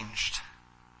 things changed.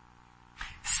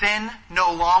 Sin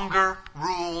no longer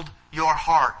ruled your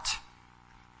heart.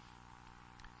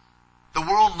 The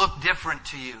world looked different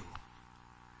to you.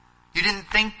 You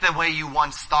didn't think the way you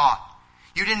once thought.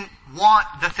 You didn't want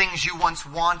the things you once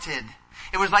wanted.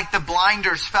 It was like the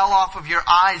blinders fell off of your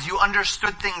eyes. You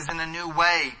understood things in a new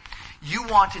way. You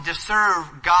wanted to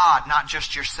serve God, not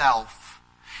just yourself.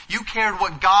 You cared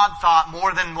what God thought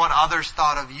more than what others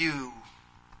thought of you.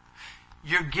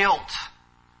 Your guilt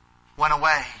went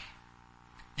away.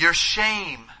 Your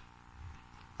shame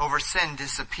over sin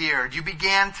disappeared. You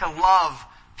began to love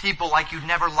people like you'd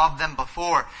never loved them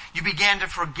before. You began to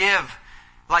forgive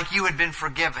like you had been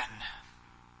forgiven.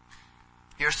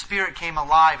 Your spirit came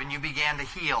alive and you began to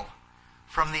heal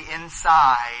from the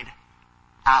inside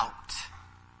out.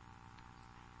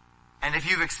 And if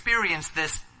you've experienced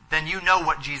this, then you know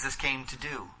what Jesus came to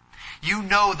do. You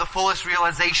know the fullest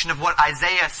realization of what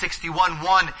Isaiah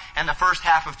 61:1 and the first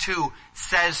half of 2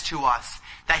 says to us.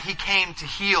 That he came to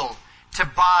heal, to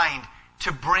bind,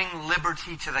 to bring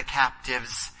liberty to the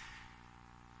captives.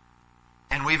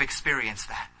 And we've experienced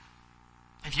that.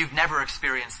 If you've never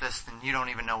experienced this, then you don't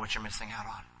even know what you're missing out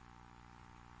on.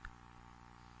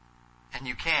 And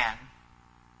you can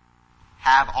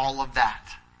have all of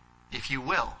that, if you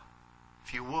will.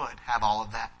 If you would have all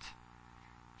of that.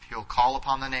 If you'll call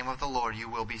upon the name of the Lord, you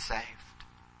will be saved.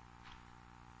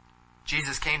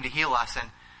 Jesus came to heal us, and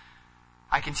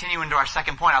I continue into our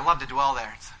second point. I love to dwell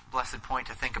there. It's a blessed point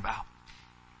to think about.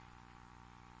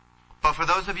 But for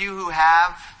those of you who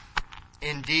have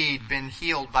indeed been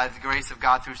healed by the grace of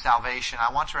God through salvation,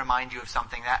 I want to remind you of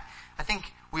something that I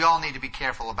think we all need to be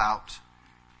careful about.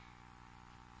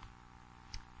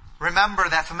 Remember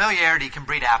that familiarity can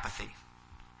breed apathy.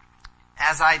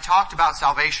 As I talked about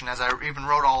salvation, as I even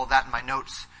wrote all of that in my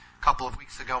notes a couple of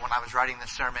weeks ago when I was writing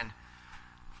this sermon,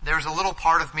 there's a little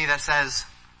part of me that says,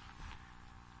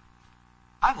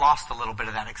 I've lost a little bit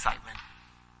of that excitement.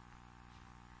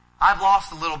 I've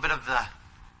lost a little bit of the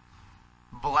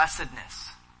blessedness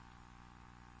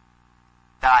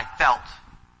that I felt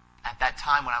at that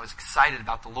time when I was excited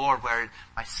about the Lord, where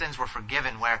my sins were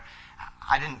forgiven, where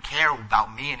I didn't care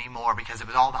about me anymore because it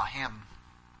was all about Him.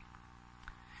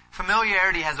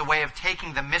 Familiarity has a way of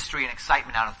taking the mystery and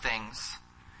excitement out of things.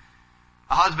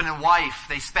 A husband and wife,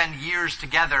 they spend years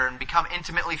together and become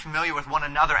intimately familiar with one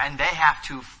another, and they have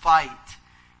to fight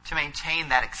to maintain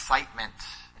that excitement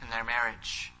in their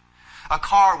marriage. A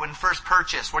car, when first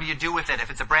purchased, what do you do with it? If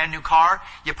it's a brand new car,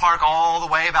 you park all the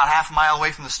way about half a mile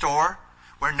away from the store,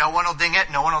 where no one will ding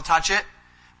it, no one will touch it.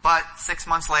 But 6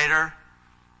 months later,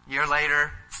 year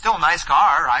later, still a nice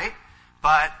car, right?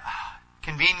 But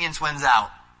convenience wins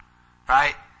out,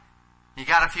 right? You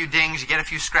got a few dings, you get a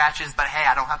few scratches, but hey,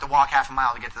 I don't have to walk half a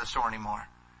mile to get to the store anymore.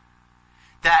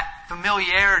 That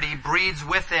familiarity breeds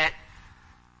with it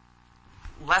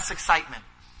less excitement.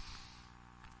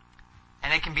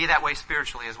 And it can be that way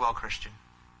spiritually as well, Christian.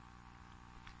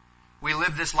 We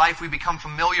live this life, we become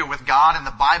familiar with God and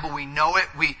the Bible, we know it.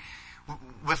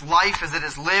 With life as it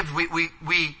is lived, we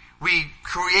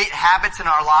create habits in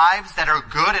our lives that are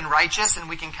good and righteous, and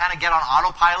we can kind of get on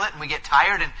autopilot, and we get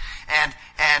tired,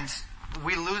 and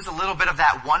we lose a little bit of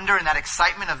that wonder and that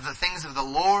excitement of the things of the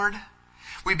Lord.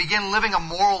 We begin living a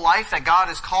moral life that God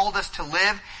has called us to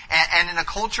live, and in a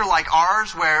culture like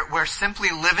ours, where simply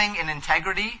living in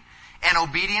integrity and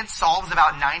obedience solves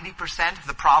about 90% of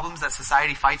the problems that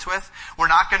society fights with. We're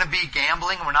not going to be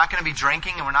gambling, and we're not going to be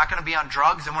drinking, and we're not going to be on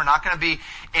drugs, and we're not going to be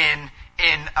in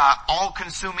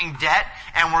all-consuming debt,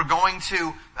 and we're going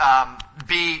to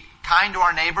be kind to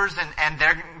our neighbors, and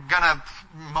they're going to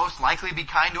most likely be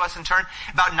kind to us in turn.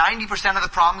 About 90% of the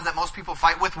problems that most people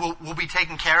fight with will be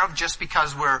taken care of just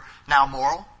because we're now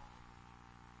moral.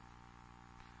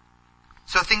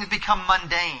 So things become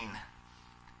mundane.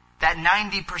 That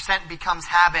 90% becomes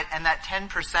habit, and that 10%,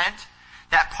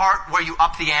 that part where you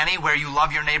up the ante, where you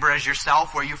love your neighbor as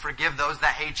yourself, where you forgive those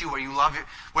that hate you, where you love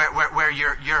where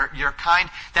you're kind,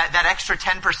 that extra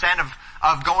 10%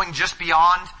 of going just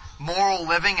beyond moral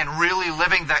living and really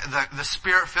living the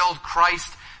Spirit-filled,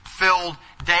 Christ-filled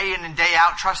day in and day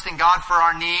out, trusting God for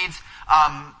our needs,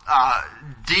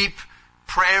 deep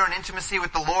prayer and intimacy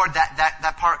with the Lord,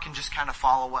 that part can just kind of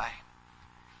fall away.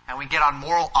 And we get on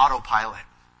moral autopilot.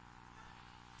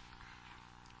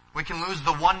 We can lose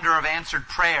the wonder of answered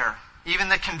prayer, even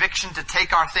the conviction to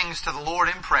take our things to the Lord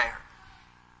in prayer.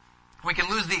 We can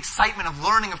lose the excitement of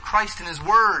learning of Christ and His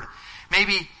Word.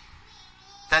 Maybe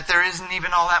that there isn't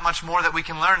even all that much more that we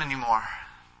can learn anymore.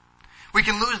 We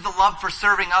can lose the love for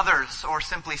serving others, or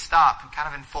simply stop and kind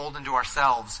of enfold into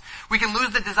ourselves. We can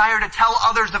lose the desire to tell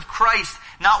others of Christ,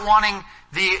 not wanting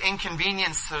the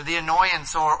inconvenience or the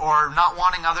annoyance, or not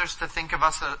wanting others to think of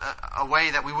us a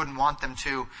way that we wouldn't want them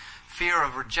to. Fear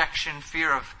of rejection,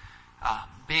 fear of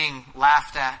being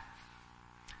laughed at.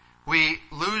 We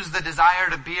lose the desire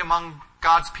to be among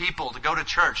God's people, to go to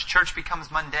church. Church becomes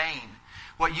mundane.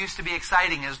 What used to be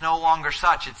exciting is no longer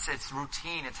such. It's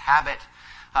routine, it's habit.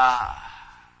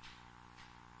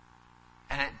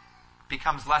 And it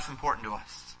becomes less important to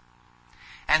us.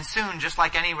 And soon, just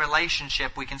like any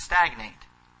relationship, we can stagnate.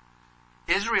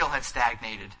 Israel had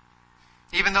stagnated.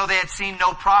 Even though they had seen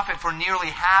no profit for nearly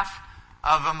half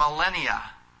of a millennia.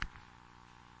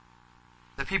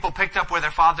 The people picked up where their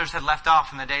fathers had left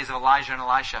off in the days of Elijah and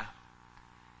Elisha.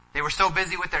 They were so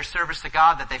busy with their service to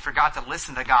God that they forgot to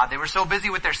listen to God. They were so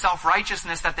busy with their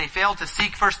self-righteousness that they failed to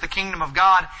seek first the kingdom of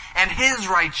God and His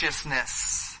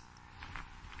righteousness.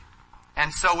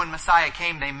 And so when Messiah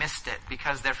came, they missed it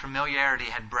because their familiarity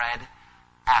had bred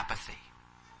apathy.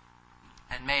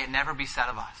 And may it never be said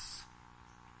of us.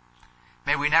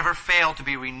 May we never fail to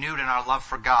be renewed in our love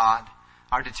for God,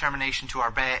 our determination to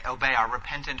obey, our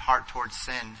repentant heart towards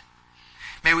sin.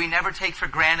 May we never take for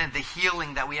granted the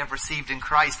healing that we have received in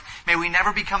Christ. May we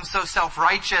never become so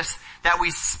self-righteous that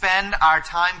we spend our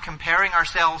time comparing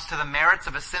ourselves to the merits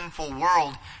of a sinful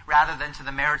world rather than to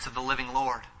the merits of the living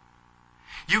Lord.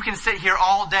 You can sit here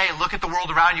all day, look at the world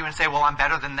around you and say, well, I'm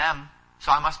better than them.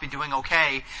 so I must be doing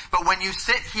okay. But when you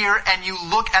sit here and you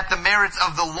look at the merits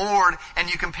of the Lord and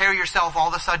you compare yourself, all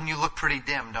of a sudden you look pretty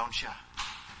dim, don't you?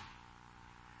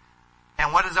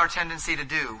 And what is our tendency to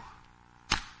do?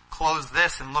 Close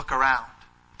this and look around,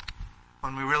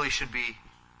 when we really should be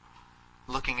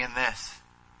looking in this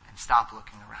and stop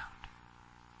looking around.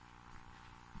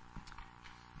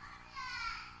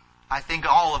 I think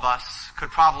all of us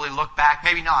could probably look back,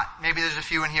 maybe not, maybe there's a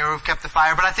few in here who've kept the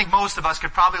fire, but I think most of us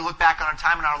could probably look back on a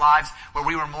time in our lives where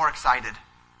we were more excited.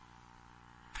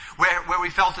 Where we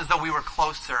felt as though we were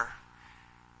closer.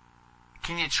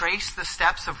 Can you trace the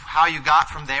steps of how you got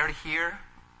from there to here?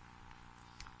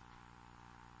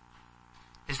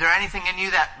 Is there anything in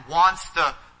you that wants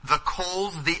the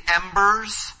coals, the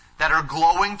embers that are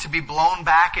glowing to be blown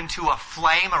back into a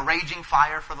flame, a raging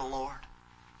fire for the Lord?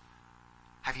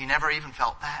 Have you never even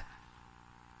felt that?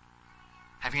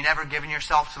 Have you never given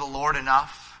yourself to the Lord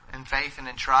enough in faith and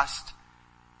in trust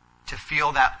to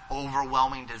feel that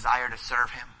overwhelming desire to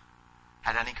serve Him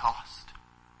at any cost?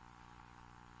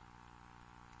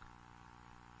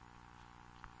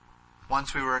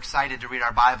 Once we were excited to read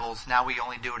our Bibles, now we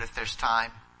only do it if there's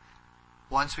time.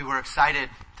 Once we were excited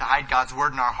to hide God's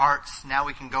Word in our hearts, now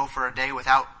we can go for a day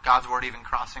without God's Word even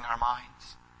crossing our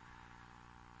minds.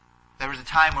 There was a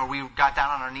time where we got down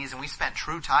on our knees and we spent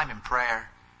true time in prayer.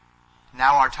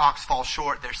 Now our talks fall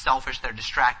short, they're selfish, they're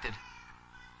distracted.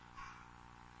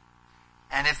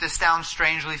 And if this sounds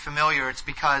strangely familiar, it's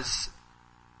because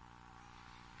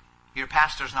your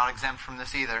pastor's not exempt from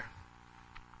this either.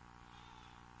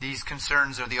 These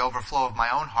concerns are the overflow of my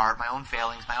own heart, my own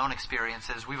failings, my own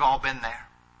experiences. We've all been there.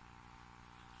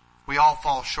 We all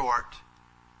fall short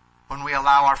when we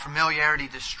allow our familiarity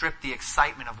to strip the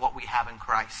excitement of what we have in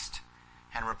Christ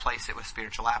and replace it with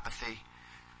spiritual apathy.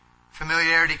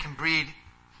 Familiarity can breed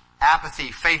apathy,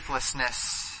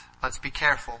 faithlessness. Let's be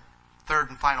careful. Third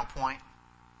and final point.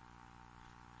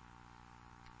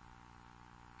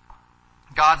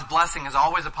 God's blessing is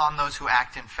always upon those who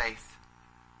act in faith.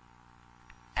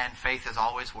 And faith is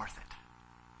always worth it.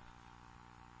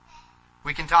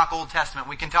 We can talk Old Testament,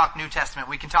 we can talk New Testament,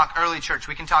 we can talk early church,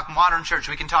 we can talk modern church,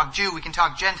 we can talk Jew, we can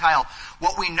talk Gentile.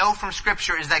 What we know from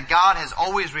Scripture is that God has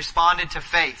always responded to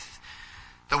faith.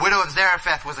 The widow of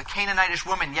Zarephath was a Canaanitish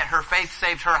woman, yet her faith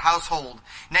saved her household.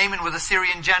 Naaman was a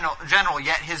Syrian general,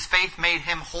 yet his faith made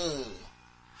him whole.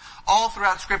 All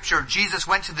throughout Scripture, Jesus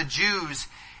went to the Jews,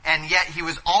 and yet He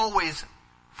was always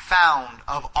found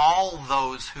of all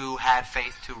those who had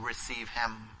faith to receive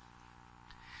Him.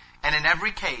 And in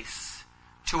every case,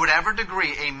 to whatever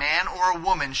degree a man or a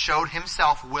woman showed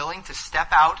himself willing to step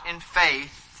out in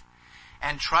faith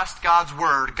and trust God's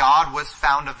Word, God was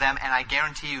found of them, and I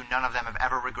guarantee you none of them have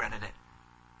ever regretted it.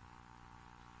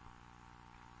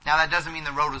 Now that doesn't mean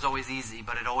the road was always easy,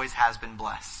 but it always has been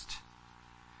blessed.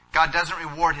 God doesn't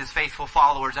reward His faithful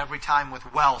followers every time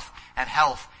with wealth and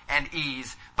health and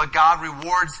ease, but God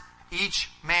rewards each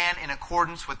man in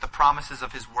accordance with the promises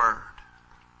of His Word.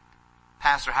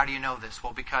 Pastor, how do you know this?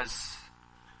 Well, because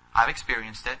I've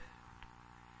experienced it.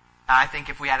 And I think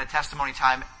if we had a testimony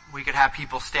time, we could have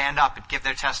people stand up and give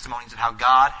their testimonies of how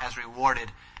God has rewarded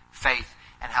faith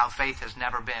and how faith has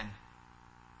never been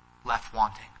left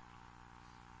wanting.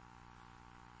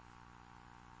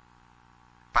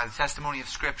 By the testimony of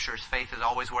Scriptures, faith is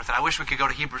always worth it. I wish we could go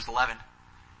to Hebrews 11.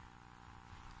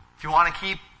 If you want to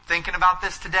keep thinking about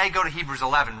this today, go to Hebrews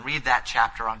 11. Read that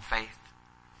chapter on faith.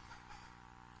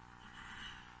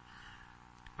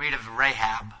 Read of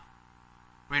Rahab.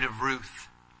 Read of Ruth.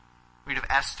 Read of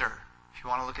Esther, if you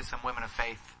want to look at some women of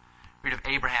faith. Read of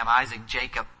Abraham, Isaac,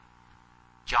 Jacob,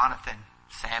 Jonathan,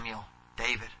 Samuel,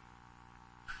 David.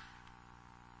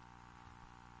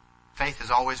 Faith is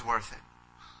always worth it.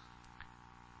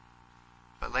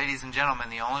 But ladies and gentlemen,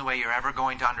 the only way you're ever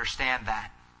going to understand that,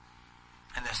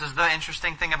 and this is the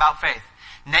interesting thing about faith,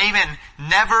 Naaman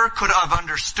never could have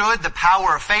understood the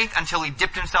power of faith until he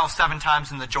dipped himself 7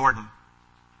 times in the Jordan.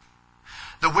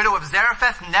 The widow of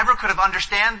Zarephath never could have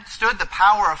understood the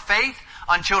power of faith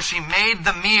until she made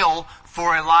the meal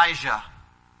for Elijah.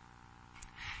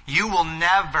 You will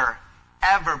never,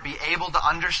 ever be able to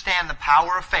understand the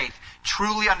power of faith,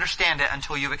 truly understand it,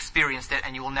 until you've experienced it,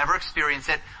 and you will never experience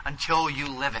it until you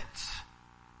live it.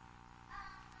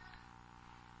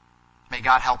 May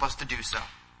God help us to do so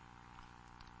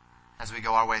as we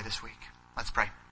go our way this week. Let's pray.